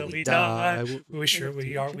Richmond till we die. We sure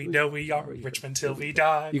we are. We know we are. Richmond till we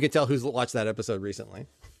die. You can tell who's watched that episode recently.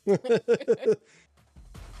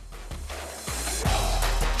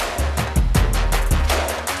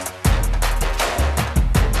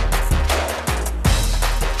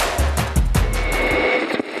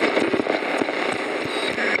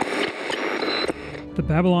 The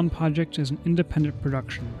Babylon Project is an independent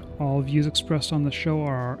production. All views expressed on the show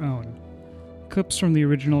are our own. Clips from the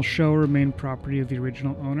original show remain property of the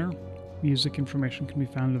original owner. Music information can be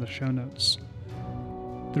found in the show notes.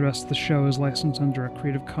 The rest of the show is licensed under a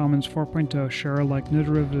Creative Commons 4.0 share alike no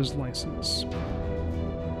derivatives license.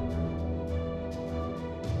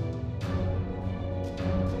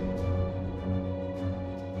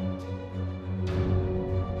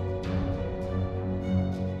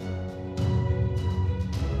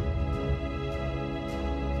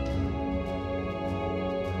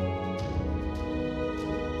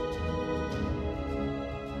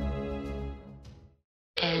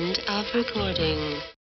 End of recording.